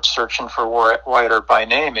newspaper, start searching for Wyatt Earp by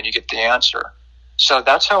name, and you get the answer. So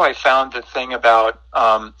that's how I found the thing about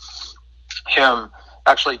him.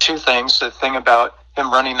 Actually, 2 things. The thing about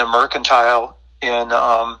him running the mercantile in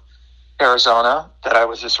Arizona, that I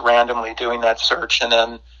was just randomly doing that search, and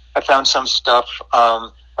then I found some stuff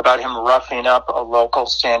about him roughing up a local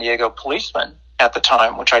San Diego policeman at the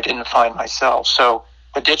time, which I didn't find myself. So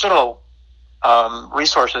the digital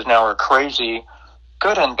resources now are crazy,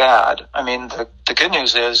 good and bad. I mean, the good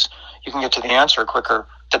news is you can get to the answer quicker.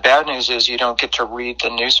 The bad news is you don't get to read the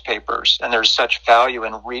newspapers, and there's such value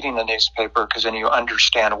in reading the newspaper because then you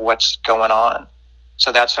understand what's going on.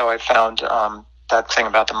 So that's how I found that thing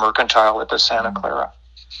about the Mercantile at the Santa Clara.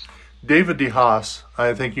 David DeHaas,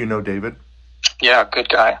 I think you know David. Yeah, good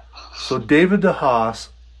guy. So David DeHaas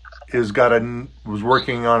was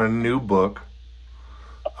working on a new book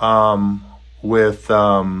with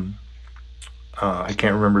I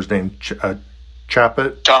can't remember his name,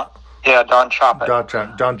 Chaput. Don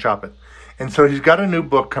Chaput. Don Chaput. And so he's got a new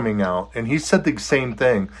book coming out, and he said the same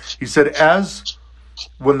thing. He said,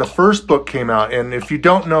 when the first book came out, and if you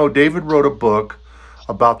don't know, David wrote a book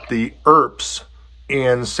about the Earps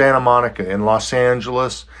in Santa Monica, in Los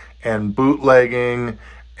Angeles, and bootlegging,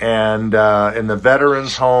 and in the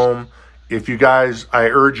Veterans Home. If you guys, I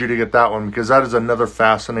urge you to get that one, because that is another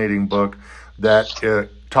fascinating book that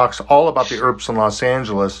talks all about the Earps in Los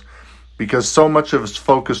Angeles, because so much of it's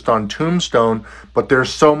focused on Tombstone, but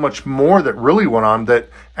there's so much more that really went on, that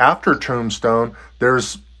after Tombstone,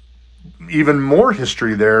 there's even more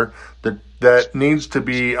history there that needs to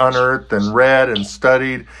be unearthed and read and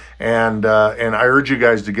studied. And I urge you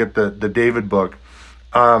guys to get the David book.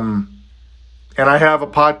 And I have a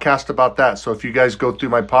podcast about that. So if you guys go through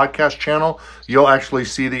my podcast channel, you'll actually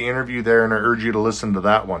see the interview there, and I urge you to listen to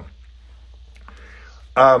that one.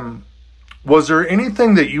 Was there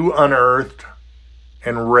anything that you unearthed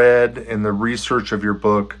and read in the research of your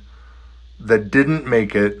book that didn't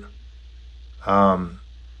make it, and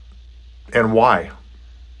why?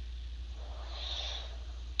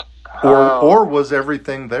 Or was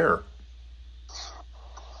everything there?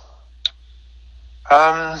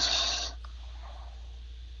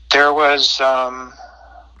 There was.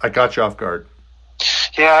 I got you off guard.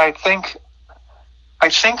 Yeah, I think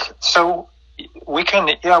so. We can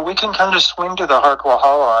kind of swing to the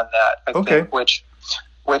Harquahala on that. I think, which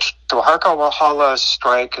the Harquahala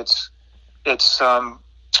strike. It's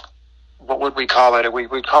what would we call it?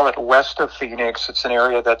 We'd call it west of Phoenix. It's an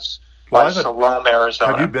area that's by Salome,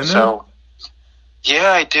 Arizona. Have you been there? So,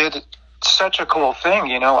 yeah, I did. Such a cool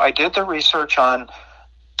thing, I did the research on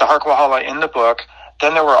the Harquahala in the book.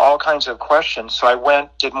 Then there were all kinds of questions. So I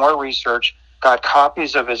did more research, got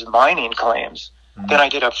copies of his mining claims. Mm-hmm. Then I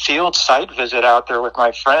did a field site visit out there with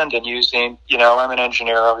my friend, and using, I'm an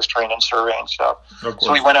engineer, I was trained in surveying stuff.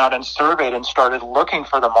 So we went out and surveyed and started looking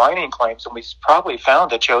for the mining claims, and we probably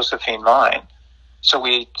found the Josephine mine. So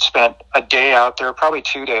we spent a day out there, probably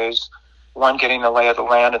 2 days, one getting the lay of the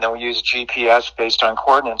land, and then we used GPS based on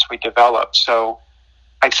coordinates we developed. So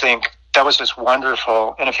I think that was just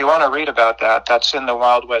wonderful. And if you want to read about that, that's in the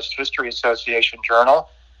Wild West History Association Journal,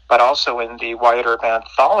 but also in the Wyatt Earp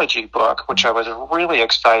Anthology book, which I was really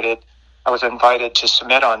excited. I was invited to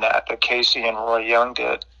submit on that Casey and Roy Young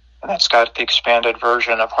did. And that's got the expanded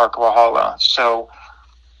version of Harquahala. So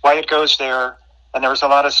Wyatt goes there, and there was a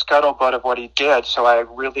lot of scuttlebutt of what he did. So I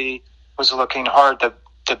really was looking hard. The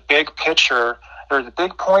big picture, or the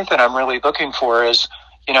big point that I'm really looking for is,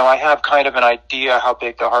 I have kind of an idea how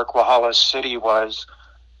big the Harquahala city was,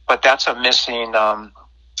 but that's a missing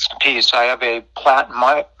piece. I have a plat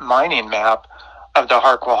mining map of the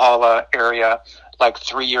Harquahala area like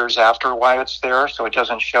 3 years after Wyatt's there, so it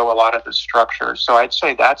doesn't show a lot of the structure. So I'd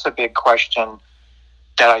say that's a big question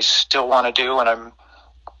that I still want to do, and I'm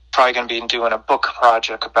probably going to be doing a book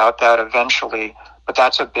project about that eventually, but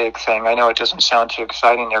that's a big thing. I know it doesn't sound too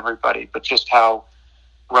exciting to everybody, but just how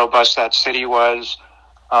robust that city was,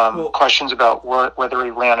 questions about whether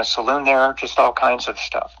he ran a saloon there, just all kinds of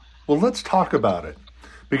stuff. Well, let's talk about it,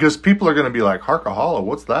 because people are going to be like, Harquahala,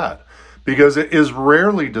 what's that? Because it is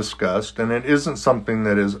rarely discussed, and it isn't something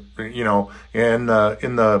that is, in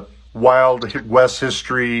the Wild West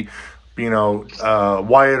history,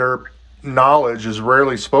 Wyatt Earp knowledge is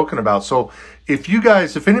rarely spoken about. So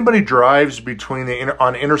if anybody drives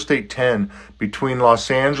on Interstate 10 between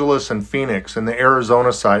Los Angeles and Phoenix and the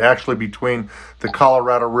Arizona side, actually between the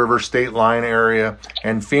Colorado River state line area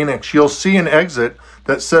and Phoenix, you'll see an exit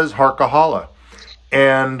that says Harquahala.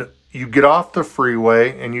 And you get off the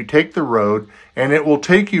freeway and you take the road, and it will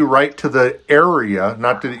take you right to the area,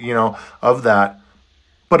 not to, of that.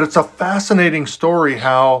 But it's a fascinating story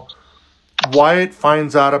how Wyatt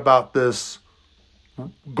finds out about this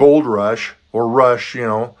gold rush,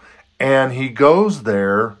 and he goes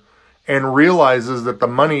there and realizes that the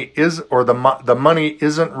money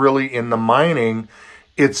isn't really in the mining.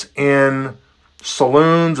 It's in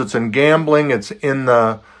saloons, it's in gambling, it's in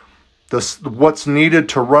the what's needed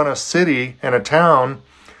to run a city and a town,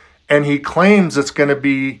 and he claims it's going to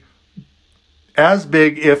be as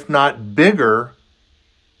big, if not bigger,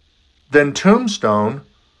 than Tombstone.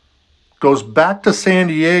 Goes back to San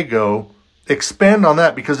Diego. Expand on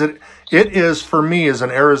that, because it is, for me as an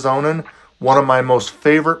Arizonan, one of my most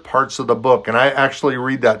favorite parts of the book. And I actually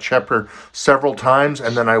read that chapter several times,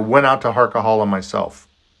 and then I went out to Harquahala myself.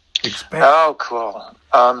 Expand. Oh, cool.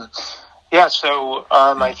 So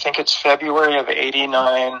I think it's February of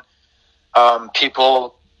 '89.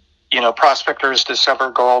 People, prospectors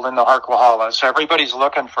discover gold in the Harquahala. So everybody's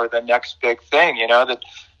looking for the next big thing.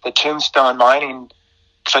 The Tombstone mining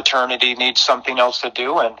fraternity needs something else to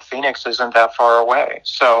do, and Phoenix isn't that far away.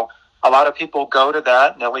 So a lot of people go to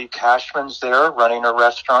that. Nellie Cashman's there running a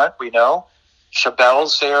restaurant, we know.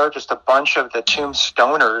 Chabelle's there. Just a bunch of the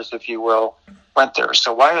Tombstoners, if you will, went there.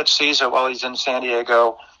 So Wyatt sees it while he's in San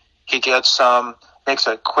Diego. He makes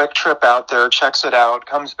a quick trip out there, checks it out,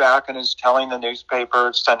 comes back and is telling the newspaper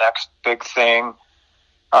it's the next big thing.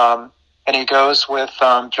 And he goes with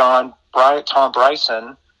Tom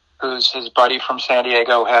Bryson, who's his buddy from San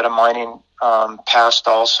Diego, had a mining past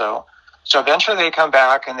also. So eventually they come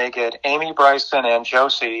back and they get Amy Bryson and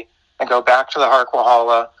Josie and go back to the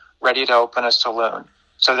Harquahala, ready to open a saloon.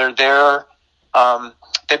 So they're there.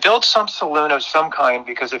 They built some saloon of some kind,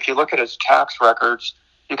 because if you look at his tax records,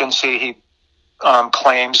 you can see he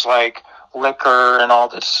claims like liquor and all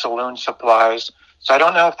the saloon supplies. So I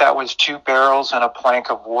don't know if that was 2 barrels and a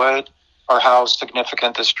plank of wood, or how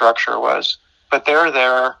significant the structure was. But they're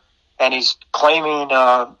there, and he's claiming,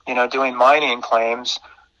 doing mining claims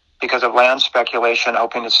because of land speculation,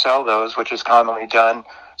 hoping to sell those, which is commonly done.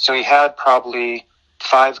 So he had probably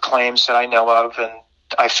 5 claims that I know of, and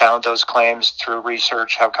I found those claims through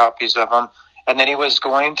research, have copies of them. And then he was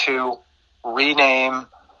going to rename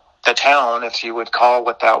the town, if you would call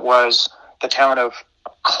what that was, the town of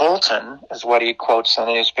Colton, is what he quotes in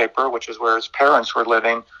the newspaper, which is where his parents were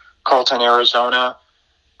living, Colton, Arizona.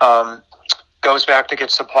 Goes back to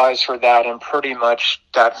get supplies for that, and pretty much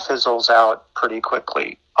that fizzles out pretty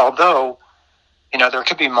quickly. Although, there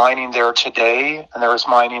could be mining there today, and there was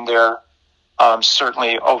mining there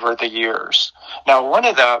certainly over the years. Now, one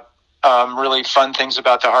of the really fun things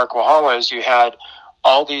about the Harquahala is you had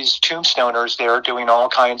all these Tombstoners there doing all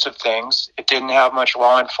kinds of things. It didn't have much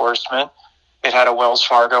law enforcement. It had a Wells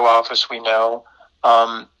Fargo office, we know,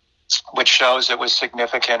 which shows it was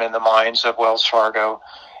significant in the minds of Wells Fargo.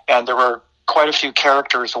 And there were quite a few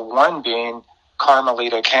characters, one being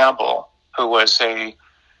Carmelita Campbell, who was a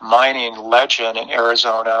mining legend in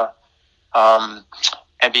Arizona,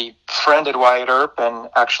 and befriended Wyatt Earp, and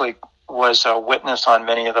actually was a witness on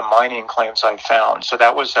many of the mining claims I found. So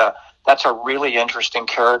that's a really interesting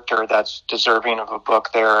character that's deserving of a book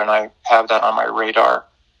there, and I have that on my radar.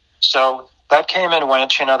 So that came and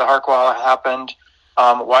went. The Harquahala happened.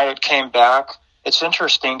 Wyatt came back. It's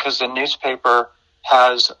interesting because the newspaper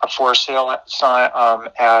has a for sale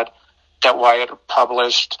ad that Wyatt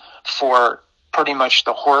published for pretty much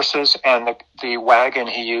the horses and the wagon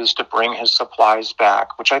he used to bring his supplies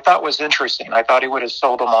back, which I thought was interesting. I thought he would have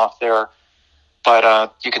sold them off there,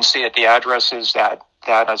 but you can see it. The address is that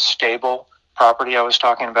stable property I was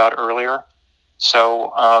talking about earlier.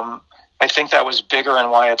 So I think that was bigger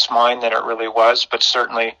in Wyatt's mind than it really was, but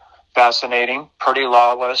certainly fascinating, pretty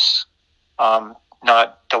lawless.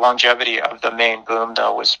 Not the longevity of the main boom,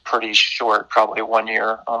 though, was pretty short, probably 1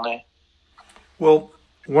 year only. Well,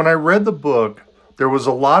 when I read the book, there was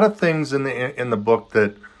a lot of things in the book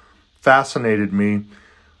that fascinated me,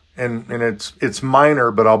 and it's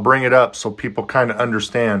minor, but I'll bring it up so people kind of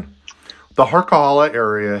understand. The Harquahala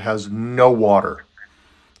area has no water.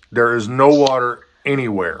 There is no water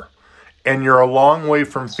anywhere, and you're a long way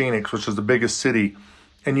from Phoenix, which is the biggest city.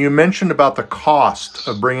 And you mentioned about the cost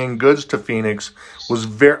of bringing goods to Phoenix was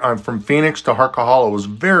from Phoenix to Harquahala was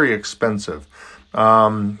very expensive.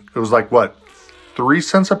 It was like, 3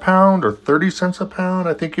 cents a pound or 30 cents a pound,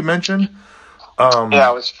 I think you mentioned?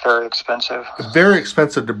 Yeah, it was very expensive. Very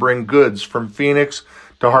expensive to bring goods from Phoenix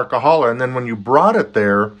to Harquahala. And then when you brought it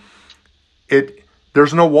there,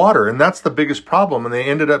 there's no water. And that's the biggest problem. And they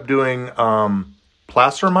ended up doing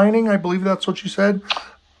placer mining, I believe that's what you said?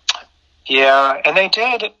 Yeah, and they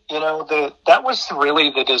did, that was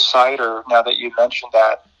really the decider, now that you mentioned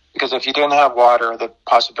that, because if you didn't have water, the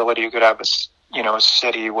possibility you could have a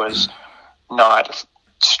city was not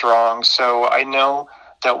strong. So I know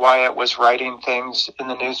that Wyatt was writing things in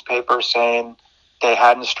the newspaper saying they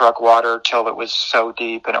hadn't struck water till it was so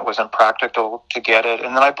deep and it wasn't practical to get it.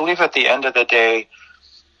 And then I believe at the end of the day,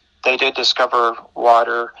 they did discover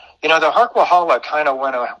water. The Harquahala kind of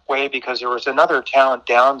went away because there was another town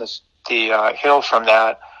down the hill from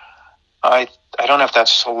that. I don't know if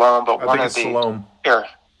that's Siloam, but I think it's Siloam. Here.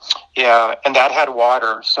 Yeah, and that had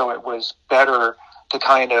water, so it was better to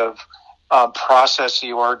kind of process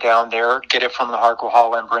the ore down there, get it from the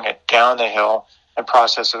Harquahala and bring it down the hill and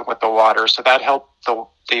process it with the water. So that helped the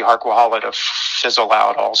Harquahala to fizzle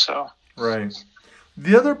out also. Right.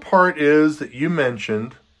 The other part is that you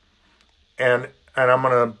mentioned, and I'm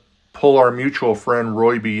going to pull our mutual friend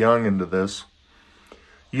Roy B. Young into this.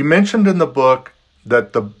 You mentioned in the book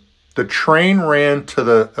that the train ran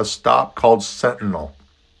to a stop called Sentinel.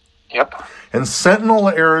 Yep. And Sentinel,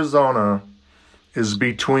 Arizona is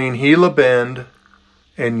between Gila Bend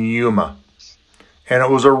and Yuma. And it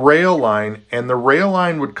was a rail line, and the rail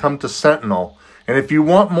line would come to Sentinel. And if you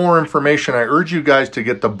want more information, I urge you guys to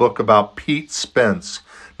get the book about Pete Spence.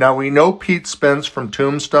 Now, we know Pete Spence from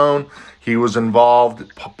Tombstone. He was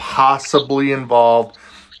possibly involved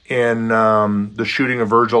in the shooting of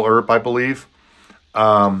Virgil Earp, I believe.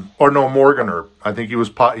 Morgan Earp. I think he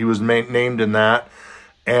was named in that.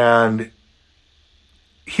 And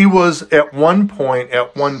he was at one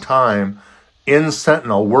time, in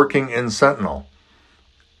Sentinel, working in Sentinel.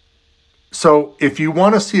 So if you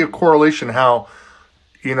want to see a correlation how,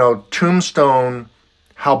 Tombstone,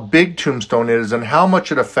 how big Tombstone is and how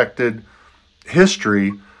much it affected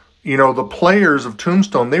history, the players of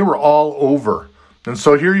Tombstone, they were all over. And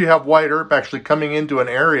so here you have Wyatt Earp actually coming into an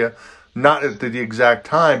area, not at the exact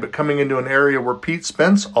time, but coming into an area where Pete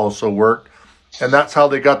Spence also worked. And that's how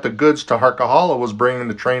they got the goods to Harquahala, was bringing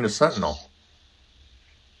the train to Sentinel.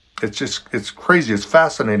 It's crazy. It's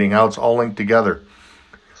fascinating how it's all linked together.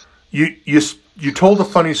 You told a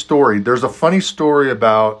funny story. There's a funny story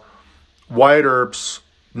about Wyatt Earp's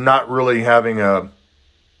not really having a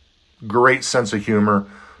great sense of humor.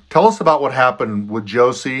 Tell us about what happened with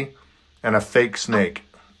Josie and a fake snake.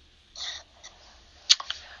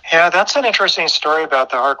 Yeah, that's an interesting story about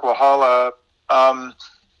the Harquahala.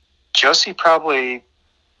 Josie probably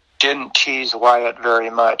didn't tease Wyatt very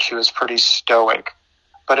much. He was pretty stoic.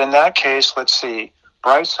 But in that case, let's see,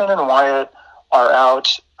 Bryson and Wyatt are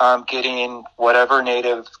out getting whatever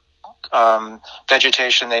native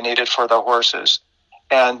vegetation they needed for the horses.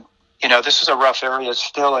 And, this is a rough area.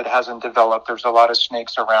 Still, it hasn't developed. There's a lot of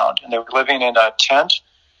snakes around. And they were living in a tent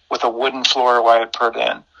with a wooden floor Wyatt put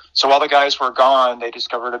in. So while the guys were gone, they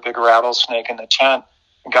discovered a big rattlesnake in the tent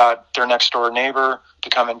and got their next door neighbor to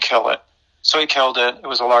come and kill it. So he killed it. It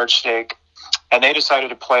was a large snake. And they decided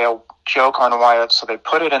to play a joke on Wyatt. So they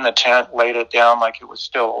put it in the tent, laid it down like it was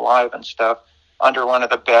still alive and stuff under one of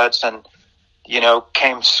the beds, and,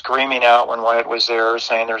 came screaming out when Wyatt was there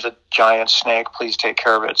saying, "There's a giant snake. Please take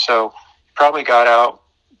care of it." So he probably got out,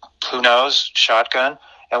 who knows, shotgun,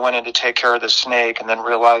 and went in to take care of the snake, and then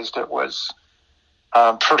realized it was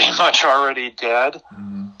pretty much already dead.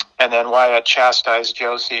 Mm-hmm. And then Wyatt chastised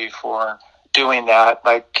Josie for doing that,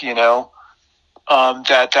 that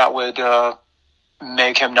would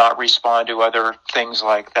make him not respond to other things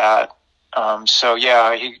like that.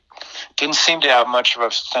 He didn't seem to have much of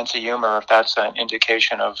a sense of humor, if that's an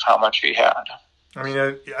indication of how much he had. I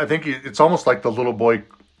mean, I think it's almost like the little boy,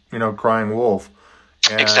 crying wolf.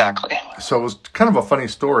 And exactly. So it was kind of a funny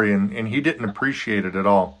story, and he didn't appreciate it at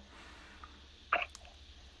all.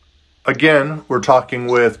 Again, we're talking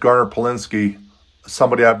with Garner Polinsky,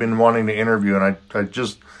 somebody I've been wanting to interview, and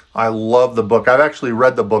I love the book. I've actually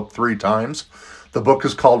read the book 3 times. The book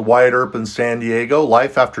is called Wyatt Earp in San Diego,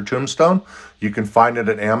 Life After Tombstone. You can find it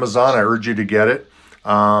at Amazon. I urge you to get it.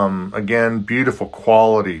 Again, beautiful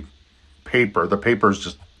quality paper. The paper is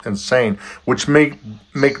just insane, which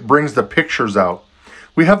brings the pictures out.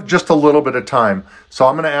 We have just a little bit of time, so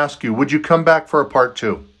I'm going to ask you, would you come back for a part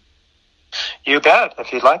 2? You bet,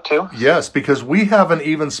 if you'd like to. Yes, because we haven't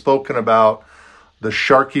even spoken about the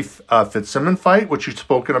Sharkey Fitzsimmons fight, which you've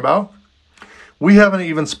spoken about. We haven't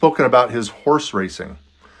even spoken about his horse racing,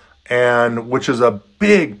 and which is a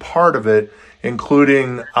big part of it,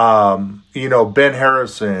 including Ben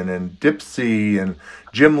Harrison and Dipsy and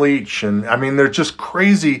Jim Leach, and I mean they're just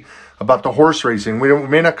crazy about the horse racing. We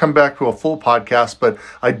may not come back to a full podcast, but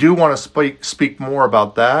I do want to speak more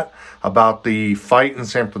about that, about the fight in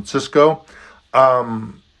San Francisco. I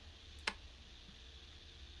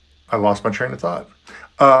lost my train of thought.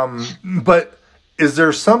 But is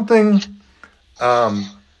there something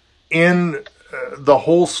in the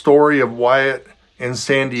whole story of Wyatt in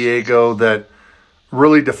San Diego that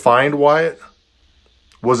really defined Wyatt?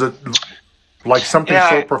 Was it like something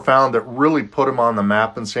so profound that really put him on the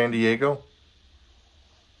map in San Diego?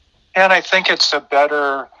 And I think it's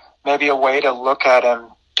maybe a way to look at him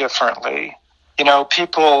differently.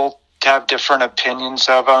 People have different opinions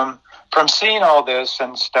of him. from seeing all this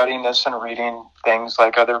and studying this and reading things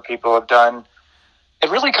like other people have done, it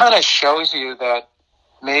really kind of shows you that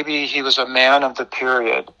maybe he was a man of the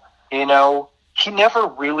period. You know, he never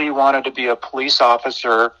really wanted to be a police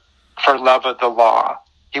officer for love of the law.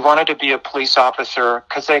 He wanted to be a police officer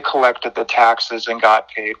because they collected the taxes and got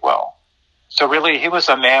paid well. So really, he was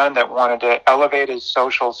a man that wanted to elevate his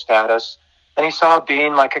social status, and he saw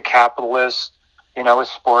being like a capitalist, you know, a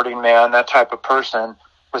sporting man, that type of person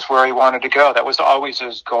was where he wanted to go. That was always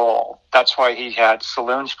his goal. That's why he had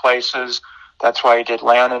saloons, places. That's why he did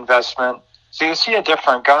land investment. So you see a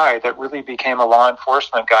different guy that really became a law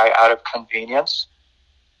enforcement guy out of convenience.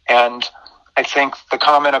 And I think the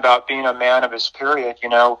comment about being a man of his period, you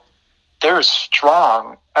know, there's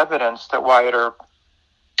strong evidence that Wyatt Earp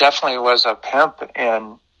definitely was a pimp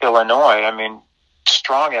in Illinois. I mean,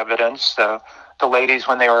 strong evidence. The ladies,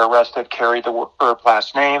 when they were arrested, carried the Earp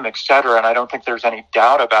last name, etc. And I don't think there's any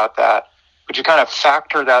doubt about that. But you kind of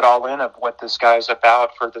factor that all in of what this guy's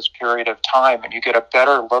about for this period of time, and you get a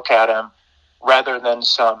better look at him rather than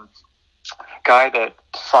some guy that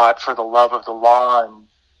fought for the love of the law and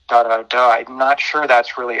da-da-da. I'm not sure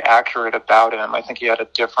that's really accurate about him. I think he had a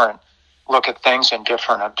different look at things and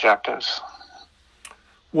different objectives.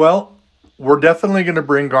 Well, we're definitely going to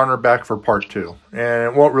bring Garner back for part 2. And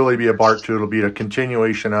it won't really be a part 2. It'll be a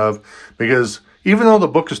continuation of, because even though the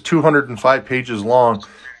book is 205 pages long,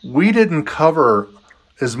 we didn't cover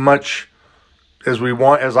as much as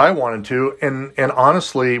I wanted to. And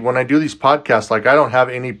honestly, when I do these podcasts, like, I don't have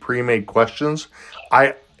any pre-made questions.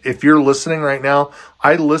 If you're listening right now,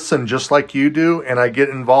 I listen just like you do, and I get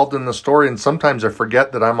involved in the story, and sometimes I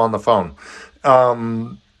forget that I'm on the phone.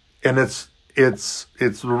 And it's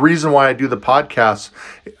the reason why I do the podcast.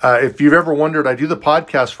 If you've ever wondered, I do the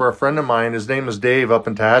podcast for a friend of mine. His name is Dave up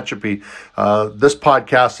in Tehachapi. This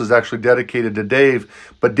podcast is actually dedicated to Dave,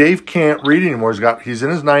 but Dave can't read anymore. He's in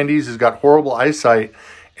his 90s. He's got horrible eyesight.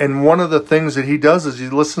 And one of the things that he does is he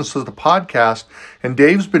listens to the podcast. And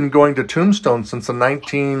Dave's been going to Tombstone since the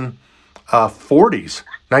 1940s,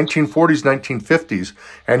 1950s.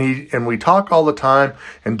 And we talk all the time.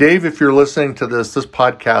 And Dave, if you're listening to this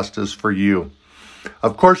podcast is for you.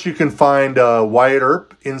 Of course, you can find Wyatt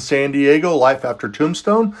Earp in San Diego, Life After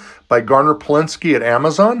Tombstone, by Garner Polinsky at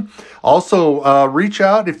Amazon. Also, reach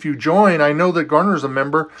out if you join. I know that Garner's a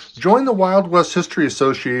member. Join the Wild West History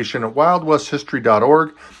Association at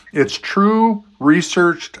wildwesthistory.org. It's true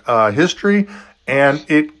researched history, and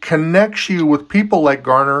it connects you with people like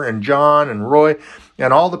Garner and John and Roy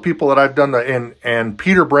and all the people that I've done, and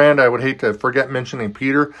Peter Brand. I would hate to forget mentioning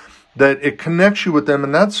Peter, that it connects you with them,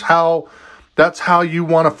 and that's how you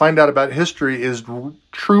want to find out about history, is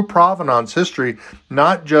true provenance history,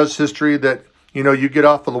 not just history that, you know, you get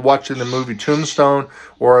off of watching the movie Tombstone,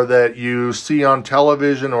 or that you see on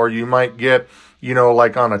television, or you might get, you know,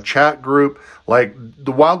 like on a chat group. Like,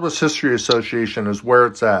 the Wild West History Association is where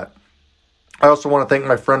it's at. I also want to thank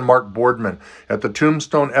my friend Mark Boardman at the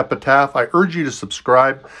Tombstone Epitaph. I urge you to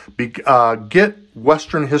subscribe. Get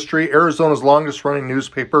Western History, Arizona's longest running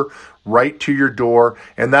newspaper, right to your door.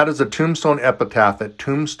 And that is a Tombstone Epitaph at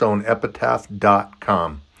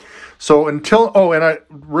tombstoneepitaph.com. So and I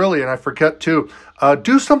forget too,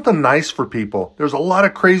 do something nice for people. There's a lot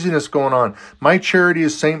of craziness going on. My charity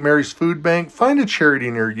is St. Mary's Food Bank. Find a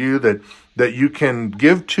charity near you that you can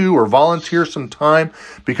give to or volunteer some time,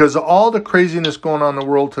 because of all the craziness going on in the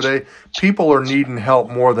world today, people are needing help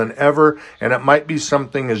more than ever. And it might be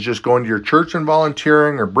something as just going to your church and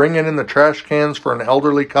volunteering, or bringing in the trash cans for an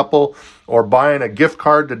elderly couple, or buying a gift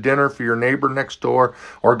card to dinner for your neighbor next door,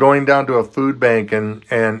 or going down to a food bank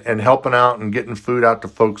and helping out and getting food out to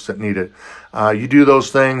folks that need it. You do those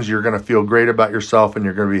things, you're going to feel great about yourself, and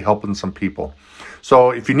you're going to be helping some people.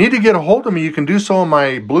 So if you need to get a hold of me, you can do so on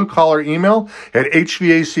my blue-collar email at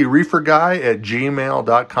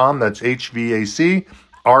hvacreferguy@gmail.com. That's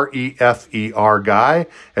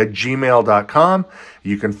hvacreferguy@gmail.com.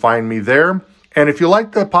 You can find me there. And if you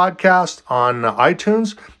like the podcast on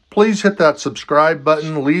iTunes, please hit that subscribe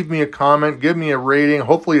button. Leave me a comment. Give me a rating.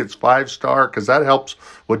 Hopefully it's 5-star, because that helps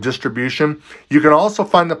with distribution. You can also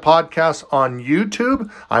find the podcast on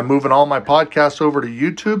YouTube. I'm moving all my podcasts over to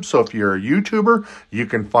YouTube. So if you're a YouTuber, you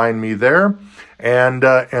can find me there. And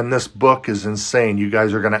this book is insane. You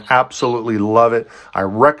guys are going to absolutely love it. I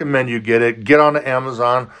recommend you get it. Get onto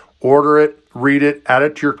Amazon, order it, read it, add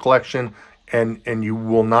it to your collection, and you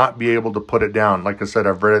will not be able to put it down. Like I said,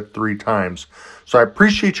 I've read it 3 times. So I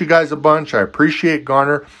appreciate you guys a bunch. I appreciate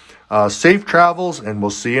Garner. Safe travels, and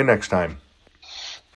we'll see you next time.